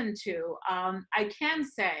you're listened to, I can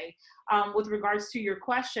say, with regards to your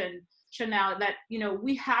question, Chanel, that,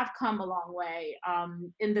 we have come a long way,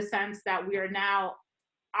 in the sense that we are now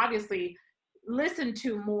obviously listened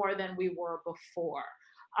to more than we were before.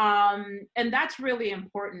 And that's really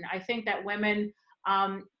important. I think that women,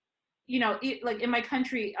 like in my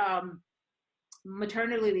country,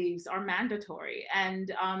 maternity leaves are mandatory.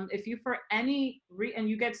 And if you for any and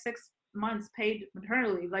you get 6 months paid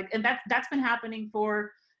maternity leave, like, and that's been happening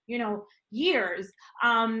for, years.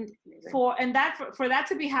 For that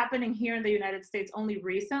to be happening here in the United States only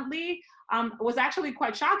recently was actually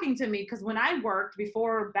quite shocking to me, because when I worked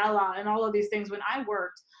before Bella and all of these things, when I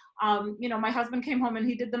worked, my husband came home and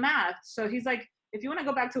he did the math. So he's like, if you want to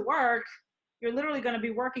go back to work, you're literally going to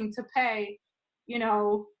be working to pay,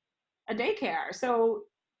 a daycare. So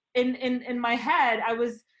in my head, I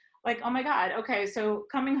was like, oh my God, okay, so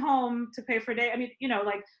coming home to pay for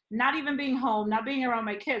like not even being home, not being around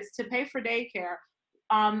my kids to pay for daycare,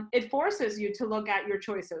 it forces you to look at your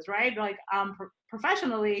choices, right? Like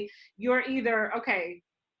professionally, you're either, okay,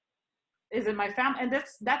 is it my family? And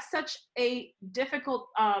that's such a difficult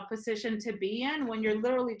position to be in, when you're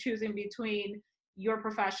literally choosing between your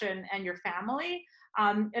profession and your family.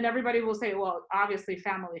 And everybody will say, well, obviously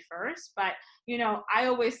family first, but I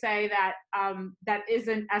always say that that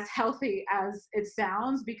isn't as healthy as it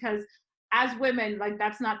sounds, because as women, like,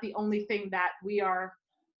 that's not the only thing that we are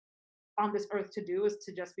on this earth to do, is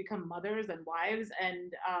to just become mothers and wives.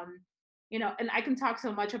 And and I can talk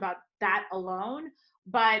so much about that alone,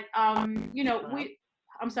 but I'm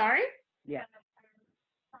sorry. Yeah.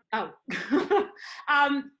 Oh.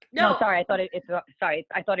 No, sorry. I thought I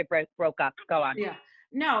thought it broke up. Go on. Yeah.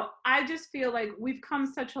 No, I just feel like we've come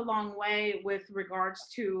such a long way with regards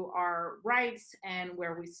to our rights and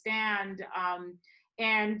where we stand.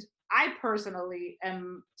 And I personally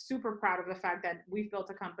am super proud of the fact that we've built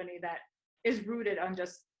a company that is rooted on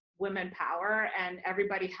just women power, and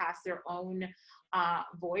everybody has their own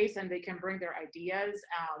voice, and they can bring their ideas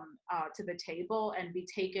to the table and be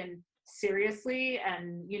taken seriously,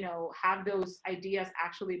 and have those ideas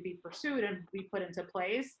actually be pursued and be put into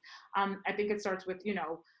place. I think it starts with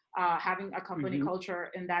having a company culture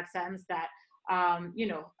in that sense that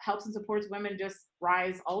helps and supports women just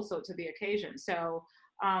rise also to the occasion. So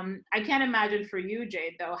I can't imagine for you,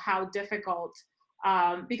 Jade, though, how difficult,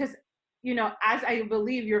 because as I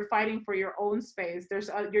believe you're fighting for your own space, there's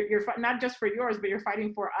you're not just for yours, but you're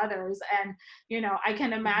fighting for others. And I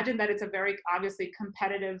can imagine that it's a very obviously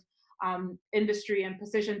competitive industry and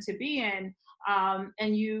position to be in, and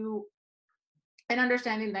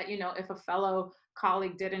understanding that if a fellow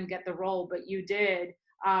colleague didn't get the role but you did,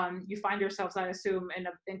 you find yourselves, I assume,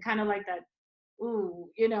 in kind of like that, ooh,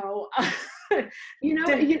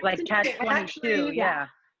 like catch-22. Yeah.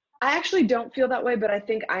 I actually don't feel that way, but I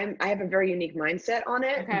think I have a very unique mindset on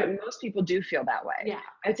it. Okay. But most people do feel that way. Yeah.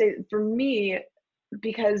 I'd say for me,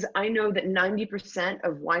 because I know that 90%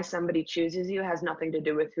 of why somebody chooses you has nothing to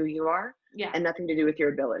do with who you are, yeah, and nothing to do with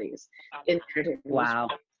your abilities. In entertainment, wow,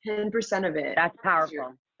 10% of it that's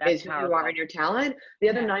powerful. Is who you are and your talent. The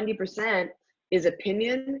other 90% is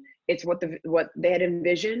opinion. It's what they had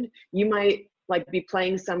envisioned. You might like be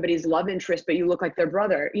playing somebody's love interest, but you look like their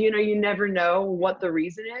brother. You never know what the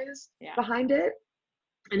reason is behind it.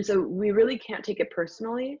 And so we really can't take it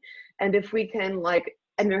personally. And if we can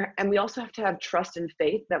and we also have to have trust and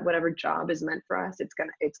faith that whatever job is meant for us, it's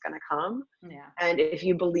gonna come. Yeah. And if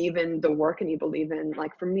you believe in the work, and you believe in,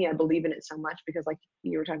 like, for me, I believe in it so much, because like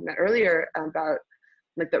you were talking about earlier about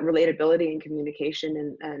like the relatability and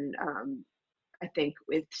communication, and I think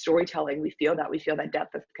with storytelling, we feel that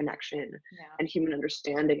depth of connection and human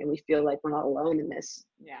understanding, and we feel like we're not alone in this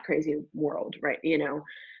crazy world, right?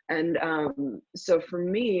 And so for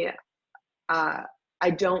me, I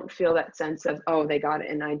don't feel that sense of, oh, they got it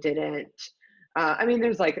and I didn't. I mean,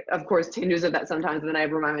 there's like, of course, tinges of that sometimes, and then I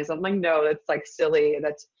remind myself, I'm like, no, that's like silly.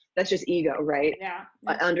 That's just ego, right? Yeah.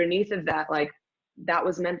 But underneath of that, like, that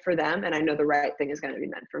was meant for them, and I know the right thing is going to be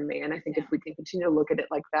meant for me. And I think if we can continue to look at it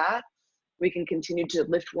like that, we can continue to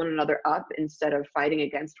lift one another up instead of fighting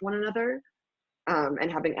against one another,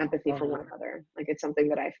 and having empathy for one another. Like, it's something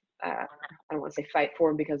that I don't want to say fight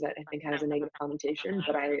for, because I think has a negative connotation,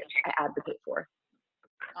 but I advocate for.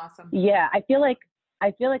 Awesome. Yeah, I feel like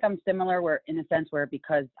I'm similar, where in a sense where,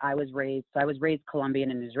 because I was raised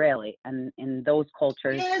Colombian and Israeli, and in those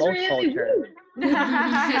cultures, both cultures.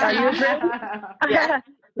 Are you Israeli? Yeah.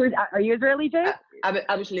 Are you Israeli, Jay? I'm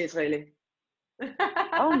actually Israeli.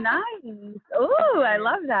 Oh, nice. Oh, I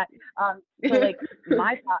love that. So like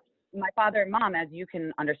my father and mom, as you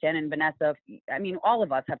can understand, and Vanessa, I mean, all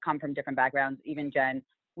of us have come from different backgrounds, even Jen,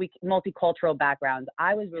 multicultural backgrounds.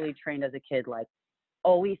 I was really trained as a kid, like,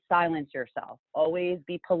 always silence yourself, always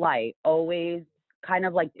be polite, always kind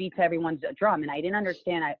of like beat to everyone's drum. And I didn't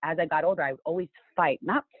understand. As I got older, I would always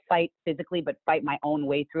not fight physically, but fight my own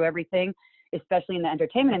way through everything, especially in the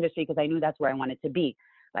entertainment industry, because I knew that's where I wanted to be.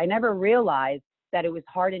 But I never realized that it was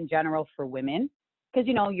hard in general for women, because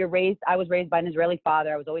I was raised by an Israeli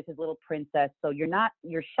father. I was always his little princess. So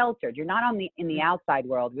you're sheltered. You're not in the outside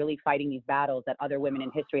world really fighting these battles that other women in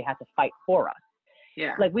history had to fight for us.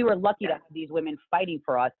 Yeah. Like, we were lucky to have these women fighting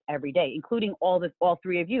for us every day, including all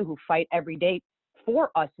three of you who fight every day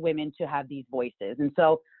for us women to have these voices. And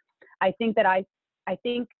so I think that I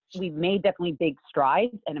think we've made definitely big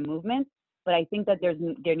strides and a movement, but I think that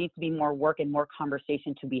there needs to be more work and more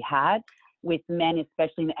conversation to be had with men,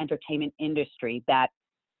 especially in the entertainment industry. That,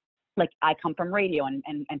 like, I come from radio and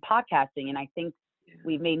podcasting, and I think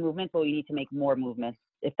we've made movements, but we need to make more movements,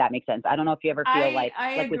 if that makes sense. I don't know if you ever feel like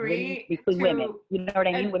agree with women between women, you know what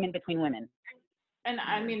I mean? Women between women. And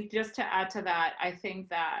I mean, just to add to that, I think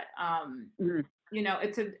that, you know,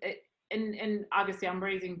 and obviously I'm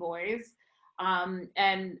raising boys.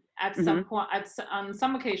 And at some point, on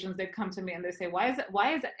some occasions, they come to me and they say, why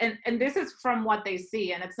is it? And this is from what they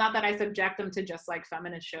see. And it's not that I subject them to just like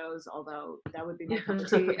feminist shows, although that would be my cup of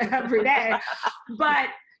tea every day. But,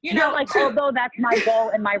 you know, like, although that's my goal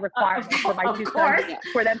and my requirement for my two sons,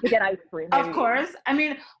 for them to get ice cream. Maybe. Of course. I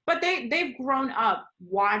mean, but they've grown up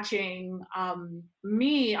watching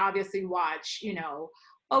me obviously watch, you know,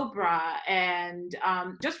 Oprah and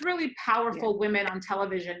just really powerful women on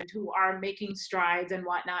television who are making strides and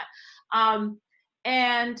whatnot.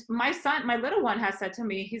 And my little one has said to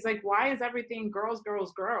me, he's like, why is everything girls,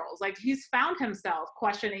 girls, girls? Like, he's found himself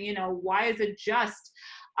questioning, you know, why is it just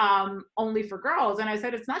only for girls? And I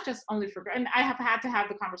said, it's not just only for girls. And I have had to have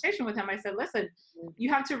the conversation with him. I said, listen, you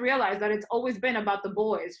have to realize that it's always been about the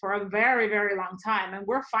boys for a very, very long time. And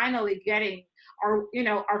we're finally getting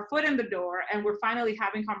our foot in the door, and we're finally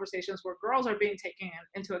having conversations where girls are being taken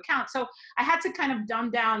into account. So I had to kind of dumb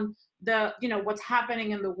down the, you know, what's happening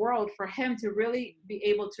in the world for him to really be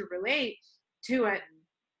able to relate to it.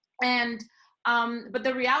 And, but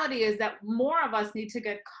the reality is that more of us need to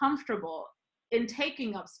get comfortable in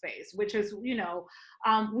taking up space, which is, you know,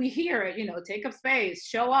 we hear it, you know, take up space,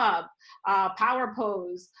 show up, power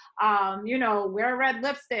pose, you know, wear red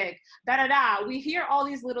lipstick, da-da-da. We hear all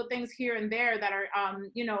these little things here and there that are,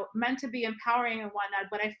 you know, meant to be empowering and whatnot.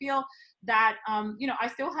 But I feel that, you know, I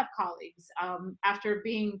still have colleagues after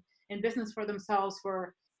being in business for themselves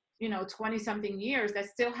for, you know, 20 something years that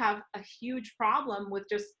still have a huge problem with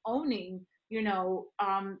just owning, you know,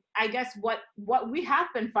 I guess what we have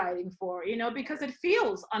been fighting for, you know, because it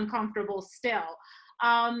feels uncomfortable still.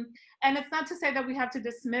 And it's not to say that we have to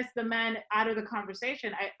dismiss the men out of the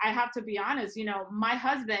conversation. I have to be honest, you know, my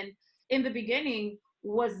husband in the beginning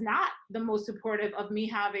was not the most supportive of me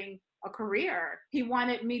having a career. He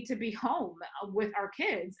wanted me to be home with our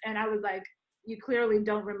kids. And I was like, you clearly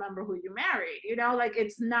don't remember who you married, you know, like,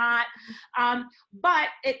 it's not, but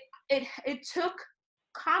it took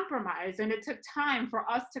compromise, and it took time for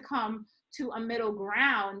us to come to a middle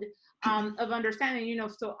ground of understanding, you know,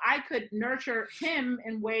 so I could nurture him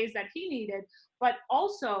in ways that he needed, but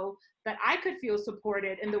also that I could feel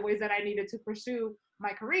supported in the ways that I needed to pursue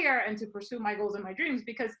my career and to pursue my goals and my dreams.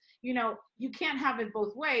 Because, you know, you can't have it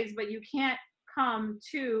both ways, but you can't come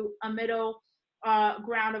to a middle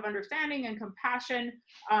ground of understanding and compassion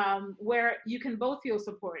where you can both feel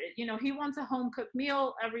supported. You know, he wants a home cooked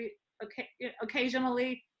meal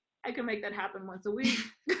occasionally. I can make that happen once a week.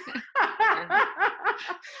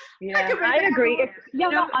 Yeah, I agree.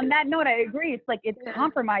 On that note, I agree. It's like, it's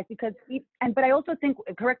compromise because, but I also think,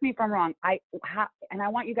 correct me if I'm wrong, and I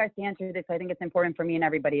want you guys to answer this. I think it's important for me and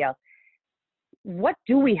everybody else. What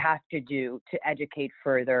do we have to do to educate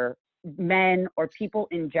further men or people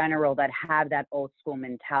in general that have that old school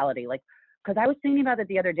mentality? Like, because I was thinking about it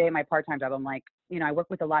the other day in my part-time job. I'm like, you know, I work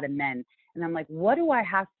with a lot of men, and I'm like, what do I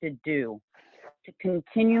have to do to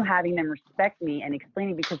continue having them respect me and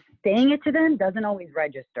explaining? Because saying it to them doesn't always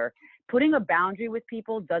register. Putting a boundary with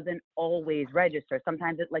people doesn't always register.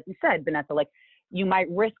 Sometimes it, like you said, Vanessa, like, you might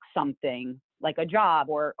risk something like a job,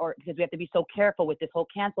 or because we have to be so careful with this whole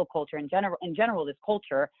cancel culture in general, this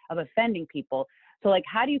culture of offending people. So, like,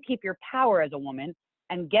 how do you keep your power as a woman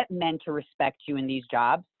and get men to respect you in these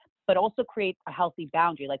jobs, but also create a healthy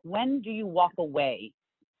boundary? Like, when do you walk away,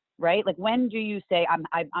 right? Like, when do you say, I'm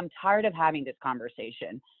tired of having this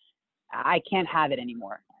conversation. I can't have it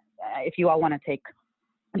anymore. If you all want to take,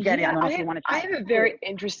 Jenny, I don't know if you want to. I have a very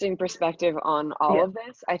interesting perspective on all of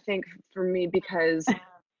this. I think for me, because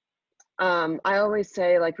I always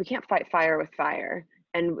say, like, we can't fight fire with fire.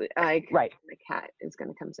 And like, my cat is going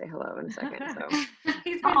to come say hello in a second. So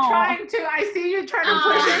he's been trying to. I see you trying to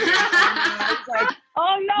push it. It's like,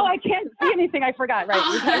 oh no, I can't see anything. I forgot. Right.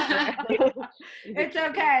 It's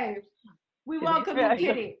okay. We welcome you,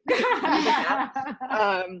 Kitty.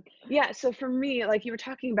 Yeah. So for me, like, you were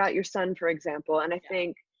talking about your son, for example, and I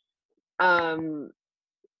think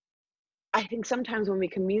sometimes when we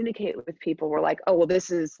communicate with people, we're like, oh, well,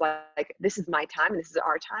 this is my time, and this is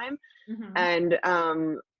our time.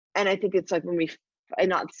 Mm-hmm. And I think it's like when we and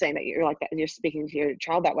not saying that you're like that and you're speaking to your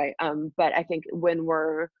child that way, but I think when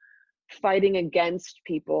we're fighting against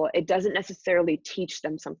people, it doesn't necessarily teach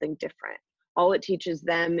them something different. All it teaches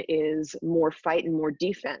them is more fight and more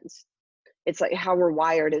defense. It's like how we're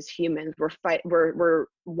wired as humans. We're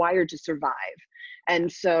wired to survive.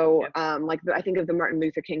 And so, like I think of the Martin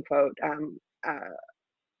Luther King quote,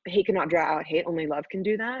 hate cannot draw out hate, only love can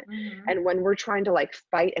do that. And when we're trying to like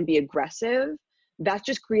fight and be aggressive, that's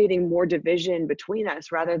just creating more division between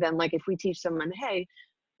us, rather than like if we teach someone, hey,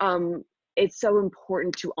 it's so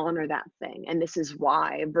important to honor that thing, and this is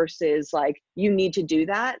why, versus like, you need to do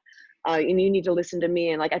that, and you need to listen to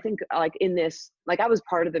me. And like, I think like in this, like I was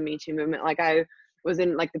part of the Me Too movement, like I was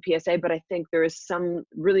in like the PSA, but I think there is some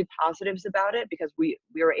really positives about it, because we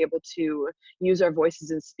were able to use our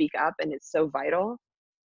voices and speak up, and it's so vital.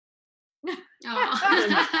 And,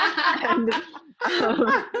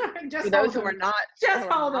 just for those who are not, just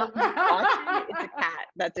hold them. Watching, it's a cat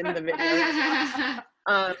that's in the video.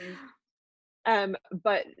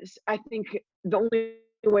 But I think the only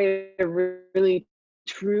way to really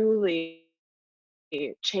truly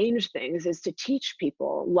change things is to teach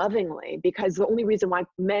people lovingly, because the only reason why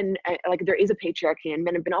men, like there is a patriarchy and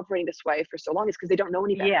men have been operating this way for so long is because they don't know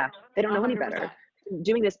any better. They don't know any better.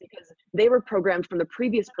 Doing this because they were programmed from the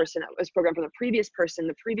previous person, that was programmed from the previous person,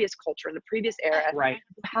 the previous culture, and the previous era. Right.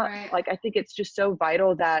 Like I think it's just so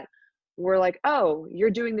vital that we're like, oh,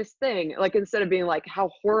 you're doing this thing. Like instead of being like, how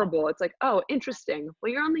horrible, it's like, oh, interesting.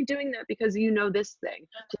 Well, you're only doing that because you know this thing.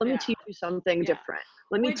 So let me teach you something different.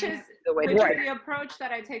 Let me teach you the way to do it. Which is the approach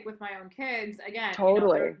that I take with my own kids. Again,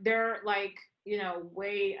 totally. You know, they're like, you know,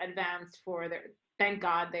 way advanced for their, thank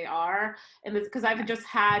God they are. And it's because I've just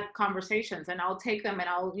had conversations, and I'll take them and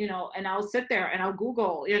I'll, you know, and I'll sit there and I'll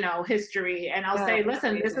Google, you know, history, and I'll say,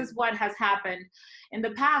 listen, this is what has happened in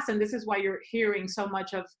the past, and this is why you're hearing so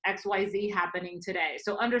much of XYZ happening today.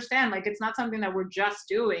 So understand, like, it's not something that we're just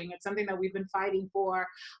doing. It's something that we've been fighting for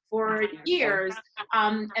years.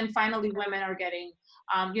 And finally women are getting,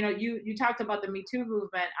 you know, you talked about the Me Too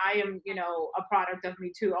movement. I am, you know, a product of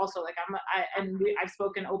Me Too also. Like I've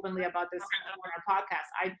spoken openly about this on our podcast.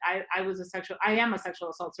 I am a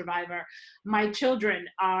sexual assault survivor. My children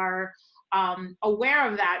are aware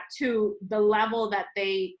of that to the level that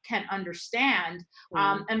they can understand.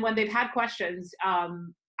 And when they've had questions, I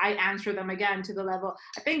answer them again to the level.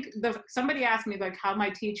 I think somebody asked me like how my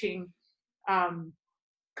teaching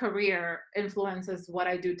career influences what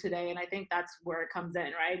I do today. And I think that's where it comes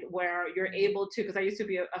in, right? Where you're able to, because I used to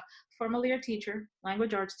be formerly a teacher,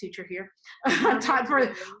 language arts teacher here, taught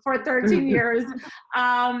for 13 years.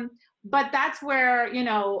 But that's where, you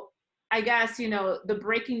know, I guess, you know, the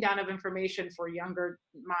breaking down of information for younger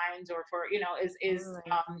minds, or for, you know,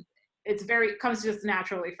 it's very, comes just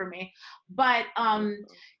naturally for me. But,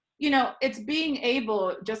 you know, it's being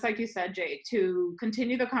able, just like you said, Jade, to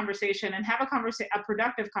continue the conversation and have a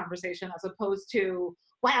productive conversation, as opposed to,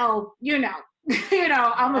 well, you know,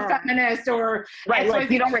 I'm a feminist, or right,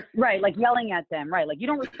 like you don't like yelling at them, right? Like you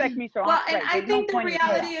don't respect me, so well, and I think the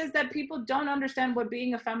reality is that people don't understand what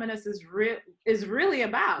being a feminist is really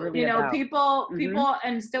about. You know, people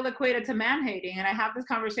and still equate it to man hating. And I have this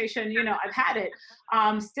conversation, you know, I've had it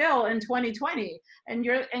still in 2020, and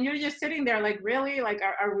you're just sitting there like, really, like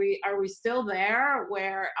are we still there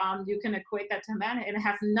where you can equate that to man, and it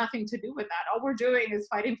has nothing to do with that. All we're doing is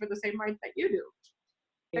fighting for the same rights that you do.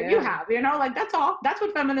 That you have, you know, like that's all. That's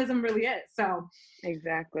what feminism really is. So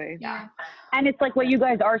exactly. Yeah. And it's like what you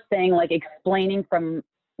guys are saying, like explaining from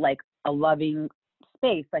like a loving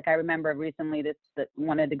space. Like I remember recently that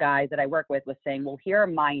one of the guys that I work with was saying, well, here are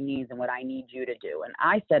my needs and what I need you to do. And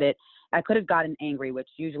I said it, I could have gotten angry, which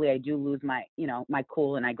usually I do lose my, you know, my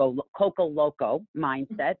cool, and I go Coco Loco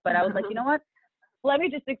mindset. But I was like, you know what? Let me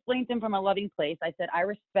just explain to him from a loving place. I said, I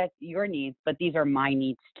respect your needs, but these are my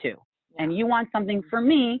needs too. And you want something from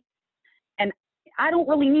me, and I don't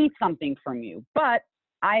really need something from you, but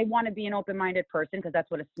I want to be an open-minded person, because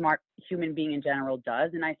that's what a smart human being in general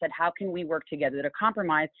does. And I said, how can we work together to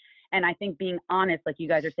compromise? And I think being honest, like you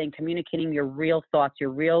guys are saying, communicating your real thoughts, your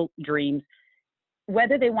real dreams,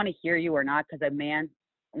 whether they want to hear you or not, because a man,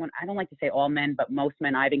 I don't like to say all men, but most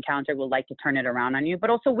men I've encountered will like to turn it around on you, but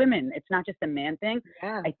also women. It's not just a man thing.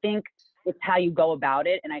 Yeah. I think it's how you go about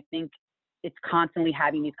it. And I think it's constantly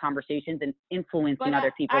having these conversations and influencing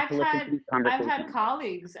other people to listen to these conversations. I've had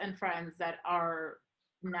colleagues and friends that are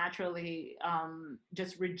naturally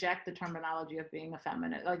just reject the terminology of being a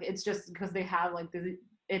feminist. Like it's just because they have like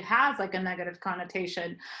it has like a negative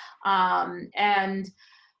connotation, and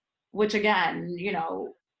which again, you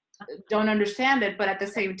know, don't understand it, but at the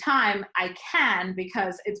same time I can,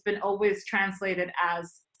 because it's been always translated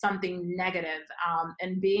as something negative,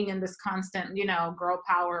 and being in this constant, girl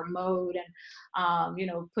power mode,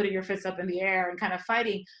 and, putting your fists up in the air and kind of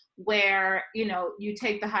fighting, where, you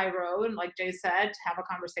take the high road, like Jay said, have a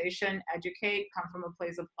conversation, educate, come from a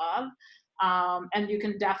place of love. And you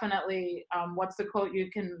can definitely, what's the quote? You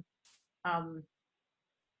can,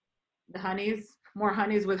 more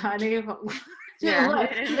honeys with honey. Yeah.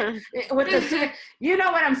 With the, you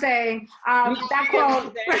know what I'm saying? That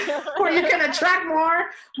quote, where you can attract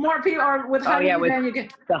more people, or with honey, then you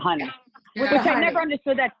get the honey. Which I never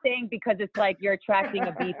understood that saying, because it's like you're attracting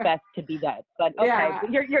a bee fest to be dead. But okay, Yeah.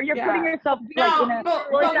 you're putting yourself No, like in a.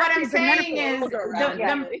 but what I'm saying is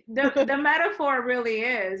the metaphor really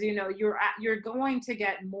is, you're going to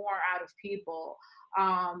get more out of people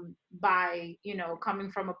by, coming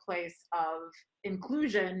from a place of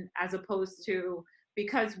inclusion, as opposed to,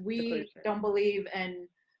 because we don't believe in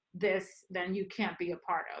this, then you can't be a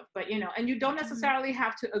part of. But, and you don't necessarily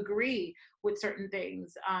have to agree with certain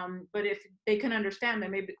things, but if they can understand, they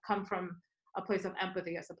may come from a place of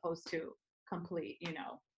empathy, as opposed to complete,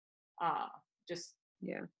 just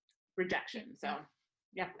rejection. So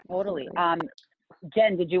yeah, totally.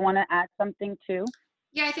 Jen, did you want to add something too?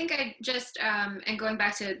 Yeah, I think I just and going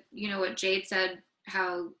back to what Jade said,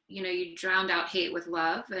 how you drowned out hate with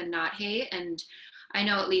love and not hate. And I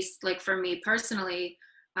know, at least like for me personally,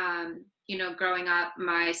 growing up,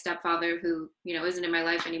 my stepfather, who isn't in my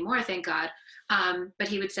life anymore, thank God, but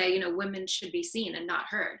he would say, women should be seen and not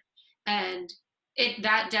heard. And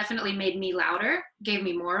that definitely made me louder, gave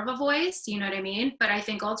me more of a voice, you know what I mean? But I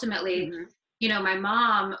think ultimately, my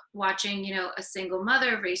mom watching, a single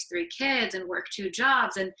mother raise 3 kids and work 2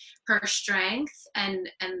 jobs, and her strength and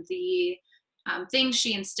the things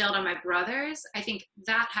she instilled on my brothers, I think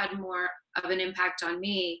that had more of an impact on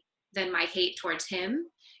me than my hate towards him.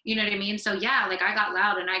 You know what I mean? So yeah, like I got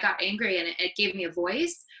loud and I got angry, and it gave me a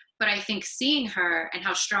voice. But I think seeing her and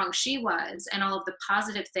how strong she was, and all of the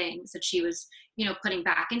positive things that she was, putting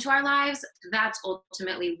back into our lives, that's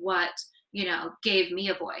ultimately what, gave me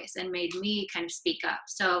a voice and made me kind of speak up.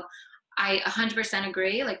 So I 100%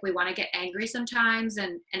 agree. Like, we want to get angry sometimes,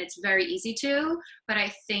 and it's very easy to, but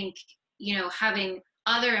I think, having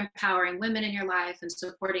other empowering women in your life and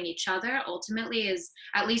supporting each other ultimately is,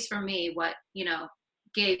 at least for me, what,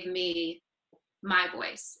 gave me my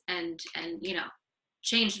voice and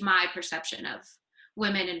changed my perception of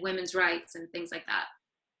women and women's rights and things like that.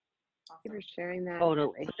 Thank you for sharing that.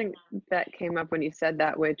 Totally. Something that came up when you said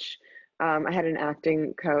that, which I had an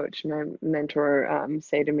acting coach, my mentor,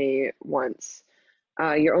 say to me once,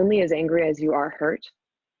 you're only as angry as you are hurt.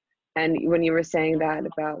 And when you were saying that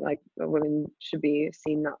about like women should be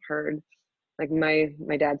seen, not heard, like my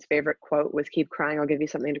dad's favorite quote was, "Keep crying, I'll give you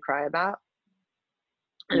something to cry about."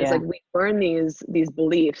 And it's like, we learn these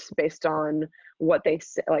beliefs based on what they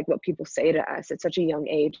say, like what people say to us at such a young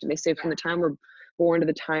age. And they say from the time we're born to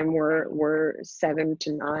the time we're 7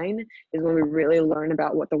 to 9 is when we really learn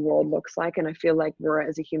about what the world looks like. And I feel like we're,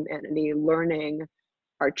 as a humanity, learning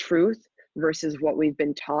our truth versus what we've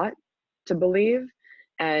been taught to believe.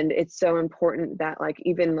 And it's so important that, like,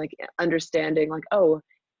 even like understanding, like, oh,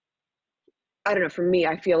 I don't know, for me,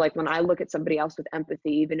 I feel like when I look at somebody else with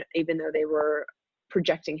empathy, even though they were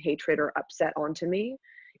projecting hatred or upset onto me,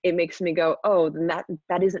 it makes me go, oh, then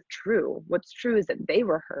that isn't true. What's true is that they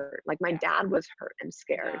were hurt. Like, my dad was hurt and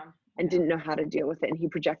scared and didn't know how to deal with it, and he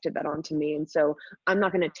projected that onto me. And so I'm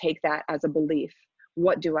not going to take that as a belief.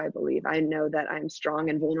 What do I believe? I know that I'm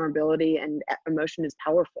strong, and vulnerability and emotion is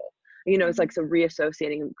powerful. It's like, so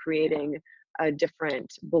reassociating and creating a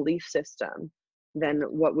different belief system than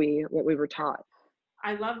what we were taught.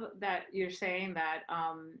 I love that you're saying that.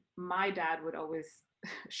 My dad would always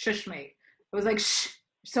shush me. It was like, shh,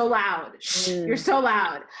 so loud. Shh, you're so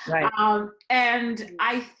loud. Right. And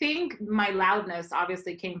I think my loudness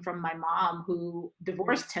obviously came from my mom, who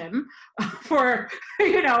divorced him for,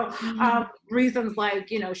 reasons like,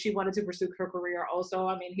 she wanted to pursue her career also.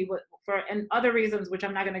 I mean, he would, and other reasons, which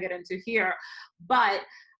I'm not going to get into here. But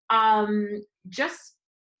just,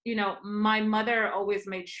 my mother always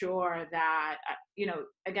made sure that,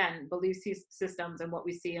 again, belief systems and what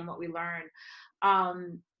we see and what we learn,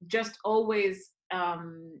 just always,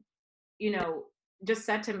 just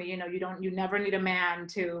said to me, you never need a man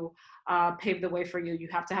to pave the way for you. You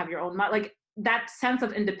have to have your own, like, that sense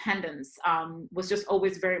of independence was just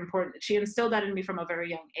always very important. She instilled that in me from a very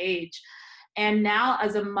young age. And now,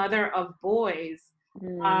 as a mother of boys,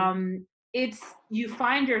 you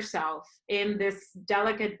find yourself in this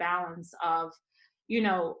delicate balance of,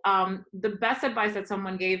 the best advice that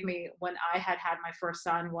someone gave me when I had my first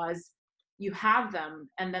son was, you have them,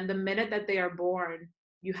 and then the minute that they are born,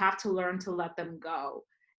 you have to learn to let them go.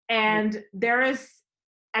 And there is,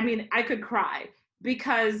 I mean, I could cry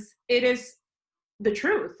because it is the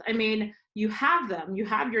truth. I mean, you have them, you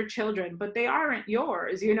have your children, but they aren't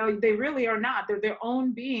yours. You know, they really are not. They're their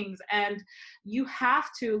own beings. And you have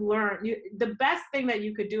to learn. The best thing that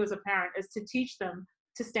you could do as a parent is to teach them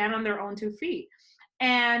to stand on their own 2 feet.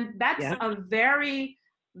 And that's a very,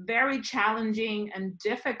 very challenging and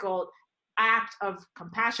difficult act of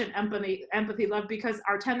compassion, empathy, love, because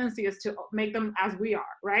our tendency is to make them as we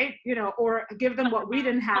are, right? You know, or give them what we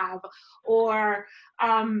didn't have, or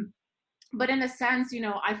but in a sense, you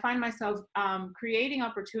know, I find myself creating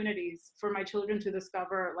opportunities for my children to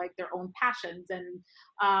discover like their own passions,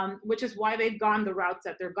 and which is why they've gone the routes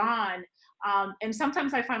that they're gone. And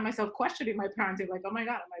sometimes I find myself questioning my parenting, like, oh my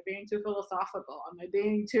God, am I being too philosophical? Am I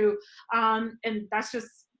being too, and that's just,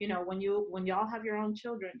 you know, when y'all have your own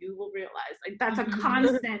children, you will realize like that's a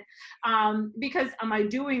constant, because am I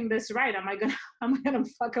doing this right? Am I gonna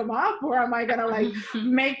fuck them up, or am I gonna like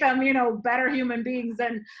make them, you know, better human beings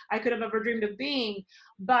than I could have ever dreamed of being?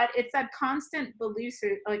 But it's that constant belief,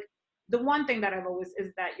 like the one thing that I've always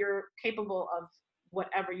is that you're capable of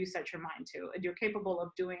whatever you set your mind to, and you're capable of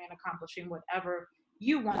doing and accomplishing whatever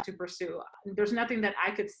you want to pursue. There's nothing that I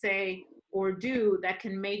could say or do that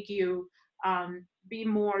can make you be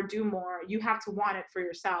more, do more. You have to want it for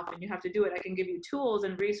yourself, and you have to do it. I can give you tools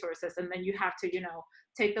and resources, and then you have to, you know,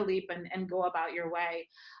 take the leap and go about your way.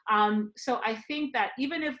 So I think that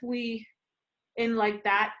even if we, in like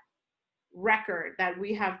that record that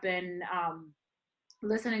we have been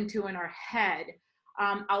listening to in our head,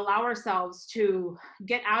 allow ourselves to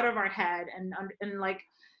get out of our head and like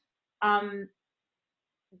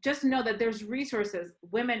just know that there's resources,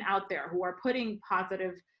 women out there who are putting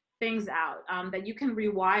positive things out, that you can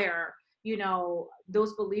rewire, you know,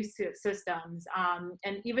 those belief systems.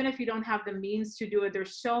 And even if you don't have the means to do it,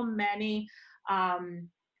 there's so many,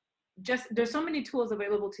 there's so many tools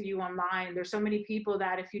available to you online. There's so many people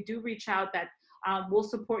that if you do reach out that will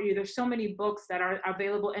support you. There's so many books that are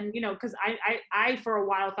available. And, you know, because I for a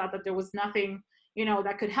while thought that there was nothing, you know,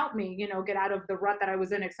 that could help me, you know, get out of the rut that I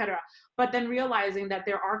was in, etc. But then realizing that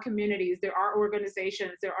there are communities, there are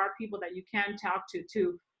organizations, there are people that you can talk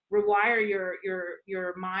to rewire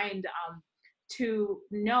your mind, to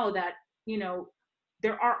know that, you know,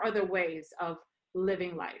 there are other ways of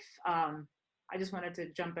living life. I just wanted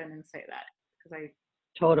to jump in and say that because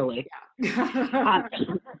Totally. Yeah.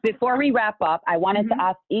 Before we wrap up, I wanted to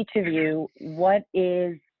ask each of you, so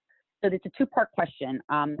it's a 2-part question.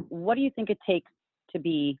 What do you think it takes to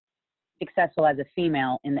be successful as a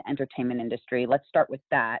female in the entertainment industry? Let's start with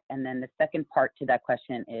that. And then the second part to that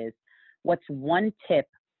question is, what's one tip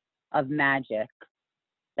of magic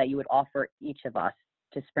that you would offer each of us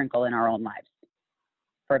to sprinkle in our own lives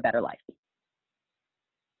for a better life?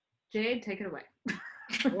 Jade, take it away.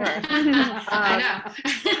 Sure. I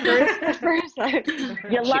know. First,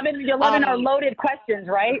 You're loving our loaded questions,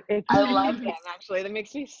 right? I love them, actually. That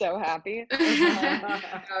makes me so happy.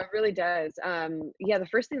 It really does. Yeah, the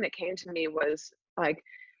first thing that came to me was like,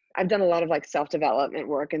 I've done a lot of like self-development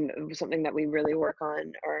work, and something that we really work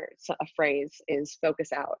on, or a phrase, is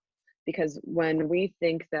focus out. Because when we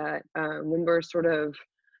think that when we're sort of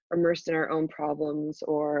immersed in our own problems,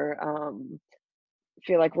 or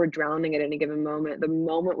feel like we're drowning at any given moment, the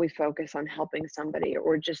moment we focus on helping somebody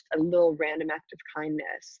or just a little random act of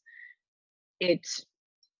kindness, it's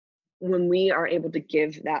when we are able to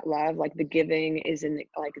give that love, like the giving is in the,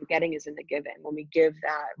 like the getting is in the giving. When we give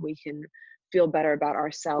that, we can feel better about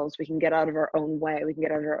ourselves. We can get out of our own way. We can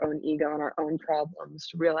get out of our own ego and our own problems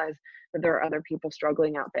to realize that there are other people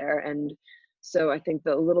struggling out there. And so I think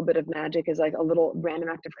the little bit of magic is like a little random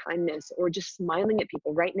act of kindness, or just smiling at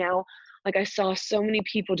people. Right now, like I saw so many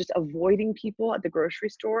people just avoiding people at the grocery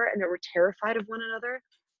store, and they were terrified of one another.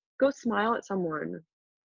 Go smile at someone.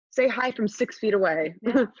 Say hi from 6 feet away.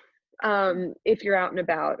 Yeah. If you're out and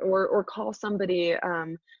about, or call somebody.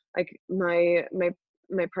 Like my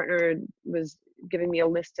partner was giving me a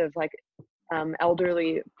list of like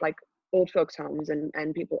elderly, like old folks homes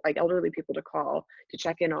and people, like elderly people to call to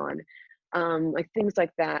check in on. Like things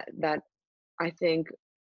like that I think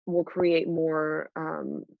will create more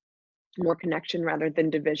connection rather than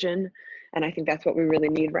division. And I think that's what we really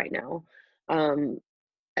need right now.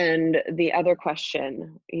 And the other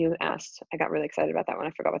question you asked, I got really excited about that one.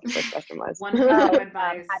 I forgot what the first question was. One piece of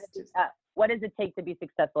advice. What does it take to be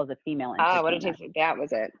successful as a female? What it takes. That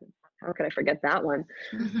was it. How could I forget that one?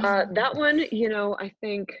 That one, you know, I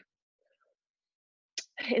think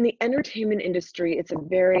in the entertainment industry, it's a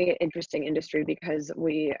very interesting industry because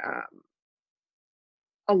we,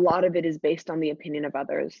 a lot of it is based on the opinion of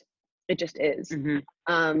others. It just is.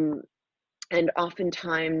 And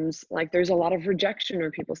oftentimes, like, there's a lot of rejection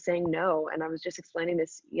or people saying no. And I was just explaining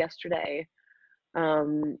this yesterday,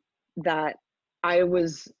 that I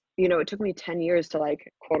was, it took me 10 years to,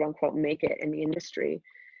 like, quote unquote, make it in the industry.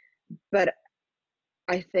 But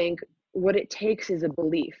I think what it takes is a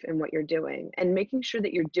belief in what you're doing and making sure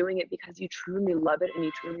that you're doing it because you truly love it and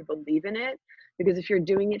you truly believe in it. Because if you're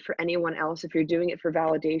doing it for anyone else, if you're doing it for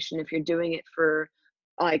validation, if you're doing it for,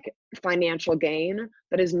 like, financial gain,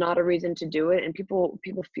 that is not a reason to do it. And people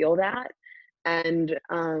feel that, and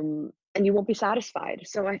you won't be satisfied.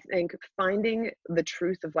 So I think finding the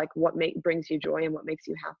truth of, like, what brings you joy and what makes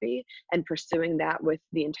you happy, and pursuing that with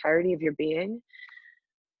the entirety of your being.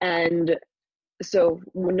 And so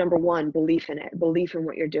number one, belief in it, belief in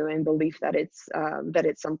what you're doing, belief that it's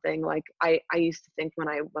something. Like, I used to think when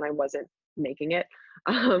I wasn't making it,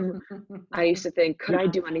 I used to think, could I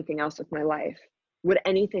do anything else with my life? Would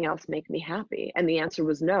anything else make me happy? And the answer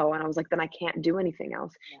was no. And I was like, then I can't do anything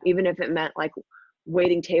else. Yeah. Even if it meant, like,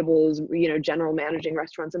 waiting tables, general managing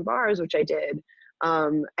restaurants and bars, which I did,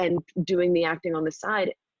 and doing the acting on the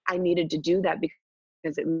side. I needed to do that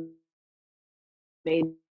because it made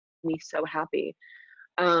me so happy.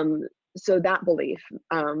 So that belief,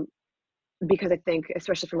 because I think,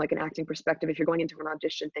 especially from, like, an acting perspective, if you're going into an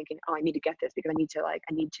audition thinking, oh, I need to get this because I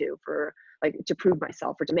need to for, like, to prove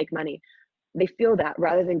myself or to make money, they feel that,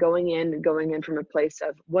 rather than going in from a place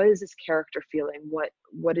of, what is this character feeling?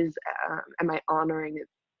 What is, am I honoring,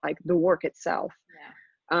 like, the work itself?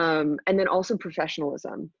 Yeah. And then also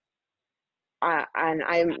professionalism. And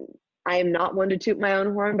I am not one to toot my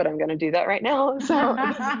own horn, but I'm going to do that right now. So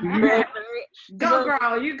go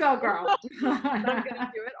girl, you go girl. I'm going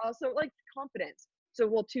to do it. Also, like, confidence. So,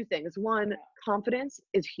 well, two things. One, confidence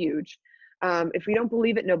is huge. If we don't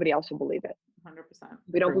believe it, nobody else will believe it. 100%.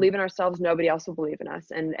 We don't believe in ourselves, nobody else will believe in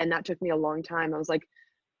us. And that took me a long time. I was like,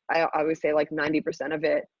 I always say, like, 90% of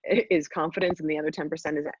it is confidence, and the other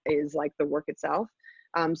 10% is like the work itself.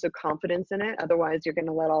 So confidence in it. Otherwise, you're going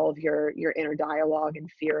to let all of your inner dialogue and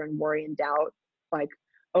fear and worry and doubt, like,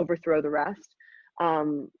 overthrow the rest.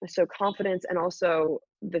 So confidence, and also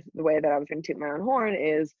the way that I was going to toot my own horn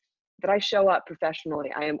is that I show up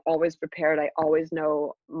professionally. I am always prepared. I always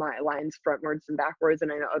know my lines frontwards and backwards,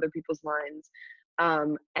 and I know other people's lines.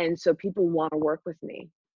 And so people want to work with me.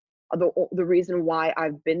 The reason why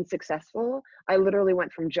I've been successful, I literally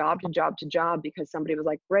went from job to job to job because somebody was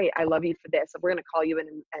like, great, I love you for this. We're going to call you in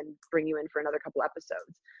and bring you in for another couple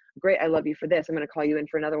episodes. Great, I love you for this. I'm going to call you in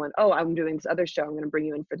for another one. Oh, I'm doing this other show. I'm going to bring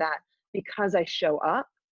you in for that. Because I show up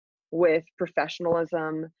with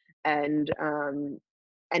professionalism and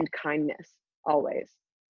kindness always.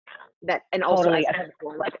 That, and also, totally.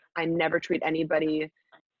 Like, I never treat anybody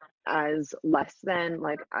as less than.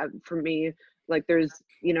 Like, for me, like, there's,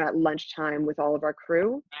 at lunchtime with all of our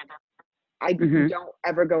crew, I don't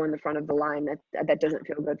ever go in the front of the line. That doesn't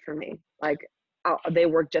feel good for me. Like, they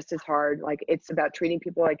work just as hard. Like, it's about treating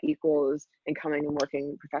people like equals and coming and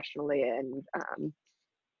working professionally, and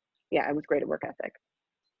and with great work ethic.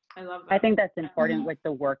 I love that. I think that's important with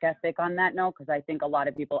the work ethic on that note, because I think a lot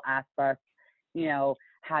of people ask us,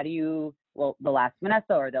 how do you, the last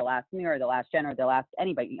Vanessa or the last me or the last Jen or the last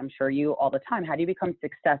anybody, I'm sure you all the time, how do you become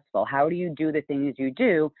successful? How do you do the things you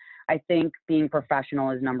do? I think being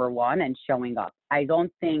professional is number one, and showing up. I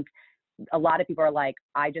don't think a lot of people are like,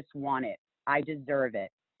 I just want it. I deserve it.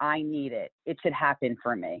 I need it. It should happen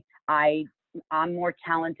for me. I'm more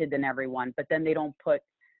talented than everyone, but then they don't put,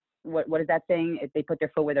 what is that saying? If they put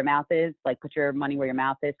their foot where their mouth is, like, put your money where your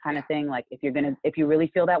mouth is, kind of thing. Like, if you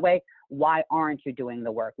really feel that way, why aren't you doing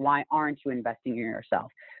the work? Why aren't you investing in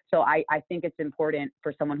yourself? So I think it's important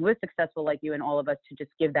for someone who is successful like you and all of us to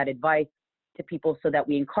just give that advice to people so that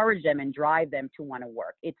we encourage them and drive them to want to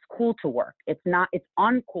work. It's cool to work. It's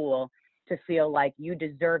uncool to feel like you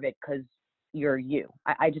deserve it because you're you.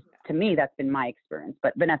 To me, that's been my experience.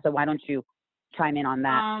 But Vanessa, why don't you chime in on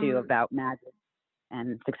that too, about magic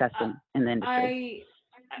and successful in the industry?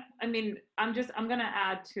 I mean, I'm going to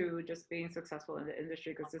add to just being successful in the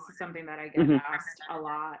industry, because this is something that I get asked a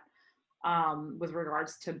lot with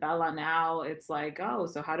regards to Bella now. It's like, oh,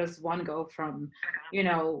 so how does one go from,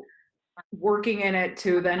 working in it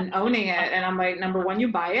to then owning it? And I'm like, number one,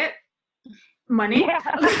 you buy it. Money. Yeah.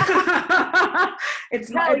 It's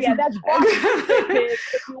that's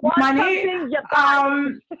money.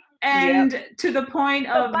 And to the point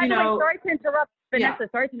of, by the way, sorry to interrupt, Vanessa,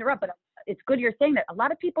 sorry to interrupt, but it's good you're saying that. A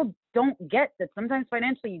lot of people don't get that sometimes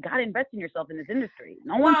financially you got to invest in yourself in this industry.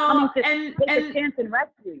 No one's coming to take a chance and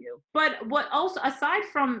rescue you. But what also, aside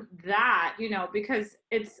from that, because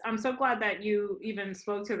I'm so glad that you even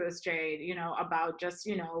spoke to this, Jade, about just,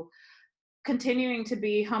 continuing to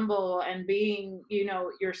be humble and being, you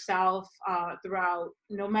know, yourself throughout,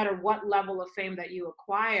 no matter what level of fame that you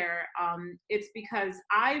acquire. It's because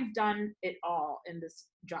I've done it all in this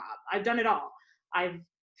job. I've done it all. I've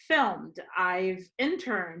filmed, I've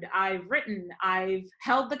interned, I've written, I've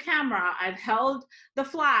held the camera, I've held the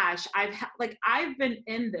flash. I've been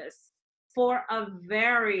in this for a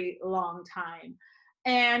very long time.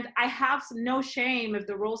 And I have no shame if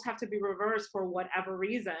the roles have to be reversed for whatever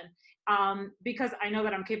reason, because I know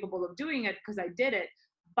that I'm capable of doing it because I did it.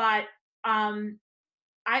 But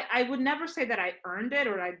I would never say that I earned it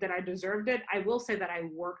or that I deserved it. I will say that I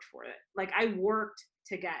worked for it. Like, I worked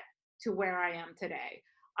to get to where I am today.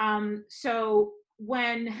 So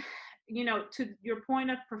when, you know, to your point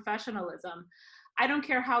of professionalism, I don't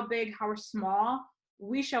care how big, how small,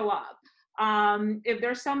 we show up. If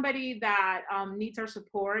there's somebody that needs our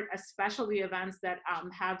support, especially events that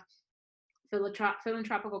have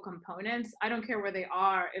philanthropical components, I don't care where they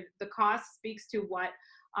are. If the cost speaks to what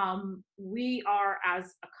we are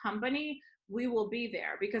as a company, we will be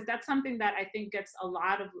there, because that's something that I think gets a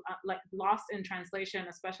lot of lost in translation,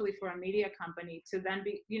 especially for a media company, to then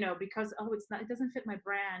be, you know, because, oh, it doesn't fit my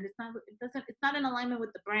brand. It's not in alignment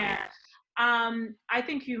with the brand. I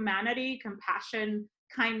think humanity, compassion,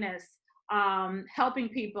 kindness, helping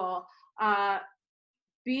people,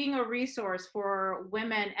 being a resource for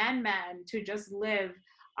women and men to just live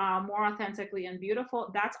more authentically and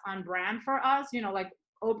beautiful, that's on brand for us. You know, like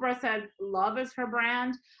Oprah said, love is her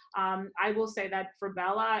brand. I will say that for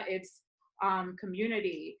Bella, it's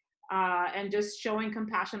community and just showing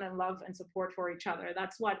compassion and love and support for each other.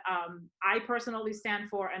 That's what I personally stand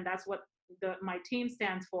for, and that's what my team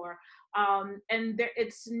stands for. And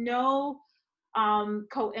it's no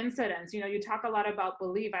coincidence. You know, you talk a lot about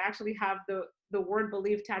believe. I actually have the word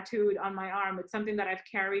believe tattooed on my arm. It's something that I've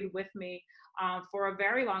carried with me for a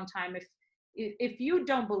very long time. If you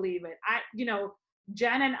don't believe it, you know,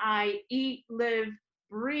 Jen and I eat, live,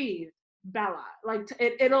 breathe Bella. Like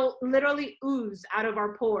it'll literally ooze out of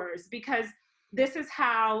our pores, because this is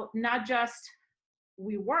how not just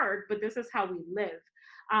we work, but this is how we live.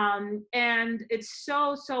 And it's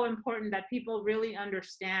so, so important that people really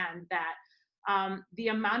understand that the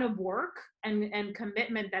amount of work and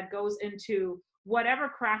commitment that goes into whatever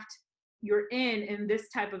craft you're in this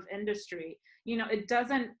type of industry. You know, it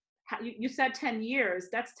doesn't, you said 10 years,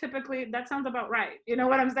 that's typically, that sounds about right. You know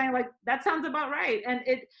what I'm saying? Like, that sounds about right.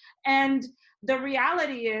 And the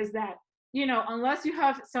reality is that, you know, unless you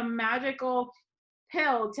have some magical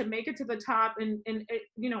pill to make it to the top, and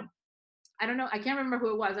you know, I don't know, I can't remember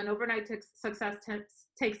who it was, an overnight success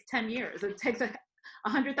takes 10 years. It takes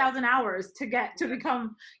 100,000 hours to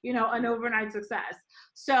become, you know, an overnight success.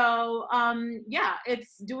 So yeah,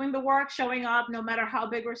 it's doing the work, showing up, no matter how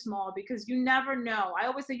big or small, because you never know. I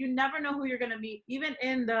always say you never know who you're going to meet, even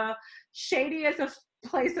in the shadiest of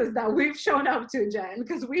places that we've shown up to, Jen,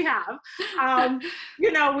 because we have.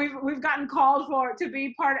 You know, we've gotten called to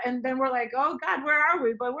be part, and then we're like, oh God, where are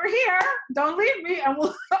we? But we're here. Don't leave me, and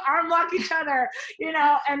we'll arm lock each other, you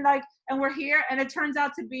know, and we're here, and it turns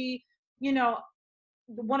out to be, you know,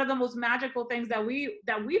 one of the most magical things that we've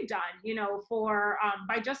done, you know, for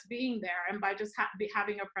by just being there and by just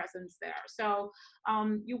having a presence there. So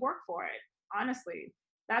you work for it. Honestly,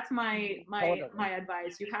 that's my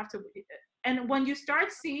advice. You have to, and when you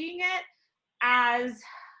start seeing it as,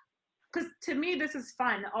 because to me this is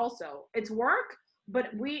fun. Also, it's work, but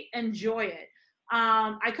we enjoy it.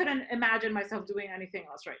 I couldn't imagine myself doing anything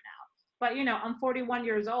else right now. But you know, I'm 41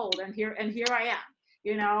 years old, and here I am.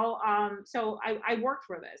 You know, so I worked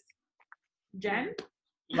for this. Jen?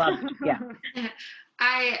 Love it. Yeah.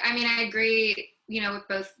 I mean, I agree, you know, with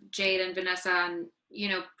both Jade and Vanessa on, you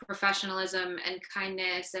know, professionalism and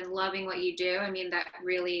kindness and loving what you do. I mean, that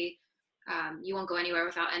really, you won't go anywhere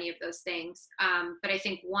without any of those things. But I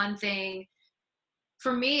think one thing,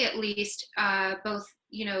 for me at least, both,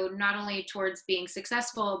 you know, not only towards being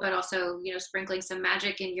successful, but also, you know, sprinkling some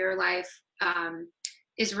magic in your life,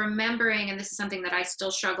 is remembering, and this is something that I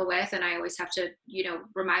still struggle with, and I always have to, you know,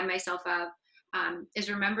 remind myself of,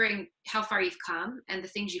 is remembering how far you've come and the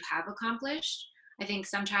things you have accomplished. I think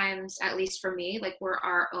sometimes, at least for me, like, we're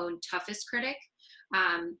our own toughest critic.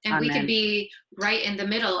 And Amen. We could be right in the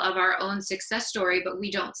middle of our own success story, but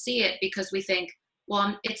we don't see it because we think,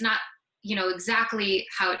 well, it's not, you know, exactly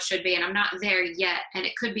how it should be, and I'm not there yet, and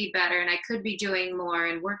it could be better, and I could be doing more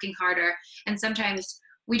and working harder. And sometimes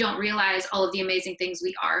we don't realize all of the amazing things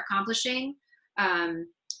we are accomplishing, and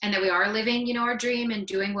that we are living, you know, our dream and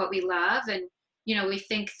doing what we love. And, you know, we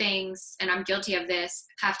think things, and I'm guilty of this,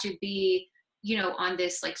 have to be, you know, on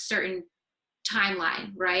this like certain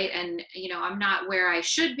timeline, right? And, you know, I'm not where I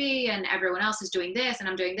should be and everyone else is doing this and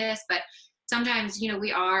I'm doing this, but sometimes, you know,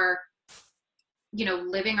 we are, you know,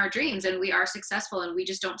 living our dreams and we are successful and we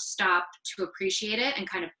just don't stop to appreciate it and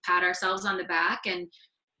kind of pat ourselves on the back and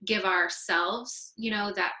give ourselves, you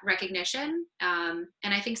know, that recognition. And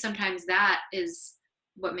I think sometimes that is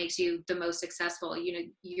what makes you the most successful. You know,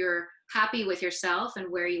 you're happy with yourself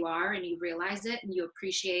and where you are and you realize it and you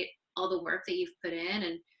appreciate all the work that you've put in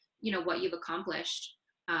and, you know, what you've accomplished.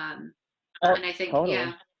 And I think, totally.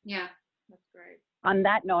 yeah. That's great. On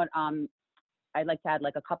that note, I'd like to add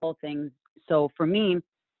like a couple of things. So for me,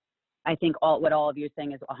 I think what all of you are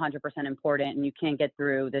saying is 100% important, and you can't get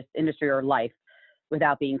through this industry or life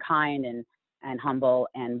without being kind and humble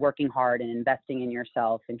and working hard and investing in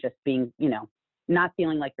yourself and just being, you know, not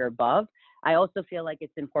feeling like you're above. I also feel like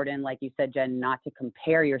it's important, like you said, Jen, not to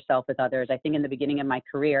compare yourself with others. I think in the beginning of my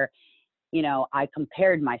career, you know, I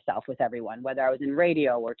compared myself with everyone, whether I was in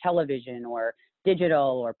radio or television or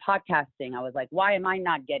digital or podcasting. I was like, why am I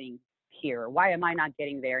not getting here? Why am I not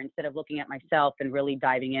getting there? Instead of looking at myself and really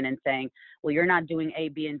diving in and saying, well, you're not doing A,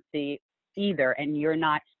 B, and C either. And you're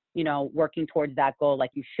not, you know, working towards that goal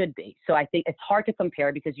like you should be. So I think it's hard to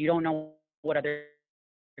compare because you don't know what other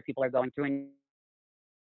people are going through and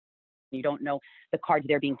you don't know the cards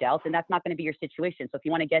they're being dealt, and that's not going to be your situation. So if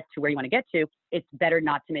you want to get to where you want to get to, it's better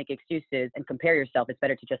not to make excuses and compare yourself. It's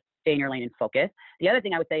better to just stay in your lane and focus. The other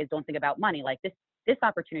thing I would say is don't think about money. Like this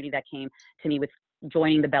opportunity that came to me with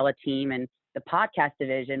joining the Bella team and the podcast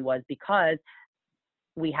division was because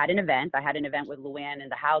we had an event. I had an event with Luann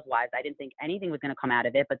and the Housewives. I didn't think anything was going to come out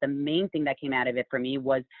of it, but the main thing that came out of it for me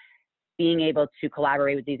was being able to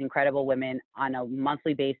collaborate with these incredible women on a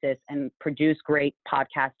monthly basis and produce great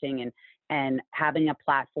podcasting and having a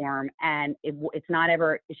platform. And it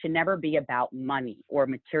should never be about money or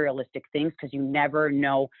materialistic things, because you never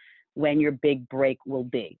know when your big break will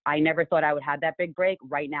be. I never thought I would have that big break.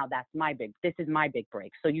 Right now, this is my big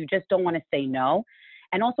break. So you just don't want to say no.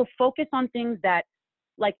 And also focus on things that,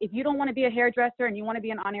 like, if you don't want to be a hairdresser and you want to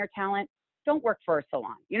be an on-air talent, don't work for a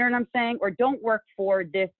salon. You know what I'm saying? Or don't work for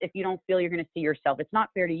this if you don't feel you're going to see yourself. It's not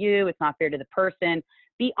fair to you. It's not fair to the person.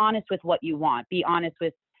 Be honest with what you want. Be honest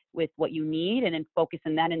with what you need, and then focus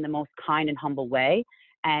on that in the most kind and humble way,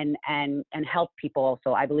 and help people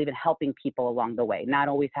also. I believe in helping people along the way, not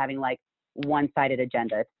always having like one-sided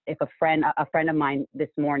agenda. If a friend of mine this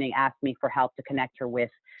morning asked me for help to connect her with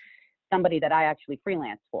somebody that I actually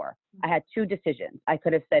freelance for, I had two decisions. I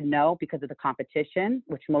could have said no because of the competition,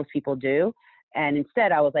 which most people do. And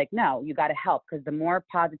instead I was like, no, you got to help, because the more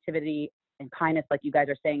positivity and kindness, like you guys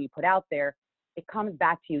are saying, you put out there, it comes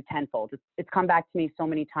back to you tenfold. It's come back to me so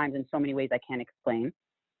many times in so many ways I can't explain.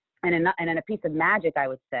 And in a piece of magic, I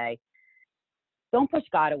would say, don't push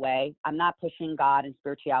God away. I'm not pushing God and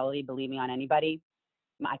spirituality, believe me, on anybody.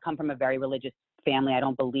 I come from a very religious family. I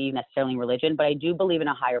don't believe necessarily in religion, but I do believe in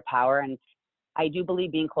a higher power. And I do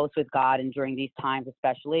believe being close with God, and during these times,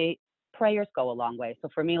 especially, prayers go a long way. So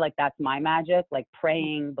for me, like, that's my magic, like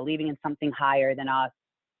praying, believing in something higher than us,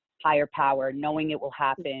 higher power, knowing it will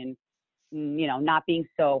happen, you know, not being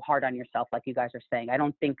so hard on yourself, like you guys are saying. I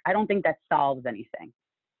don't think that solves anything.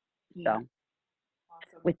 Yeah. So awesome.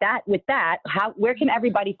 With that, where can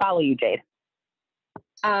everybody follow you, Jade?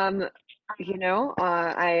 You know,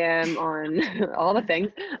 I am on all the things.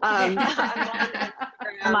 I'm on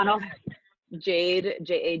Instagram, Jade,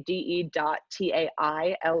 JADE.TAILOR,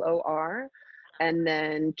 and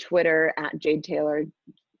then Twitter at Jade Taylor,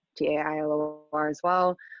 TAILOR as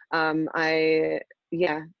well. I'm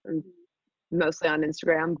mostly on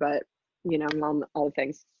Instagram, but you know, I'm on all the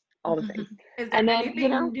things. Is there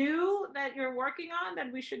anything new that you're working on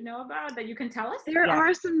that we should know about, that you can tell us? There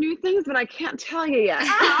are some new things, but I can't tell you yet.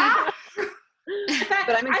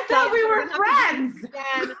 But I thought we were friends.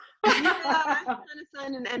 I'm trying to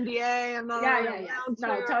sign an NDA. I'm not allowed to.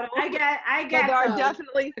 No, totally. I get. But there are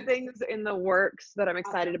definitely things in the works that I'm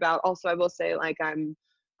excited about. Also, I will say, like,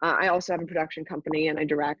 I also have a production company and I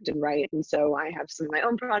direct and write, and so I have some of my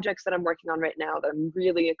own projects that I'm working on right now that I'm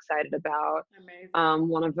really excited about. Amazing.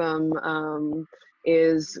 One of them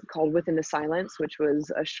is called Within the Silence, which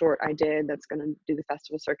was a short I did that's going to do the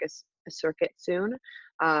festival circuit soon,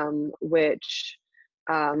 which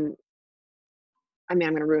I mean,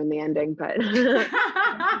 I'm going to ruin the ending, but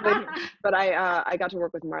but I got to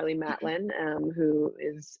work with Marlee Matlin, who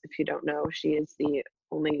is, if you don't know, she is the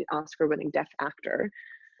only Oscar-winning deaf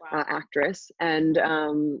actress, and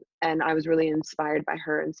I was really inspired by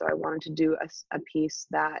her, and so I wanted to do a piece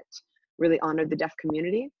that really honored the deaf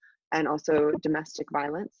community and also domestic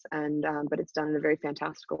violence, and but it's done in a very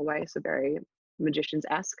fantastical way, so very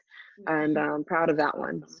Magicians-esque, and I'm proud of that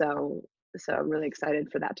one. So So I'm really excited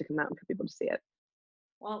for that to come out and for people to see it.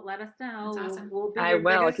 Well, let us know. That's awesome. We'll be I your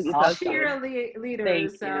will. biggest Keep you posted.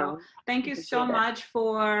 cheerleaders. So thank you so Appreciate it. much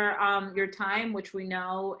for your time, which we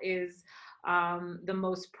know is the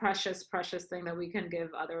most precious thing that we can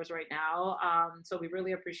give others right now. So we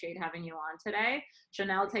really appreciate having you on today.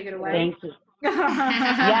 Chanel, take it away. Thank you.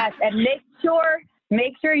 Yes, and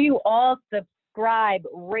make sure you all subscribe,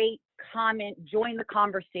 rate, comment, join the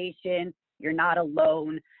conversation. You're not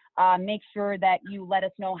alone. Make sure that you let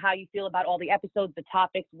us know how you feel about all the episodes, the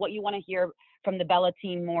topics, what you want to hear from the Bella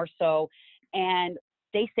team more so. And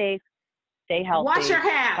stay safe, stay healthy. Wash your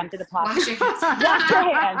hands. Come to the podcast. Wash your hands. Wash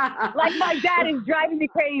your hands. Like my dad is driving me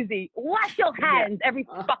crazy. Wash your hands every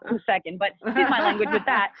fucking second. But excuse my language with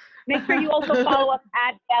that. Make sure you also follow us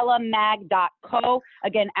at bellamag.co.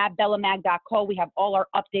 Again, at bellamag.co. We have all our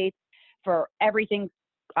updates for everything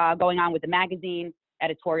going on with the magazine,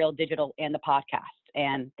 editorial, digital, and the podcast.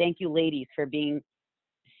 And thank you, ladies, for being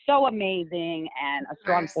so amazing and a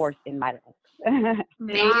strong force in my life. Thank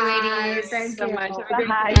you, ladies. Thanks so much.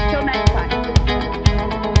 Bye. Till next time.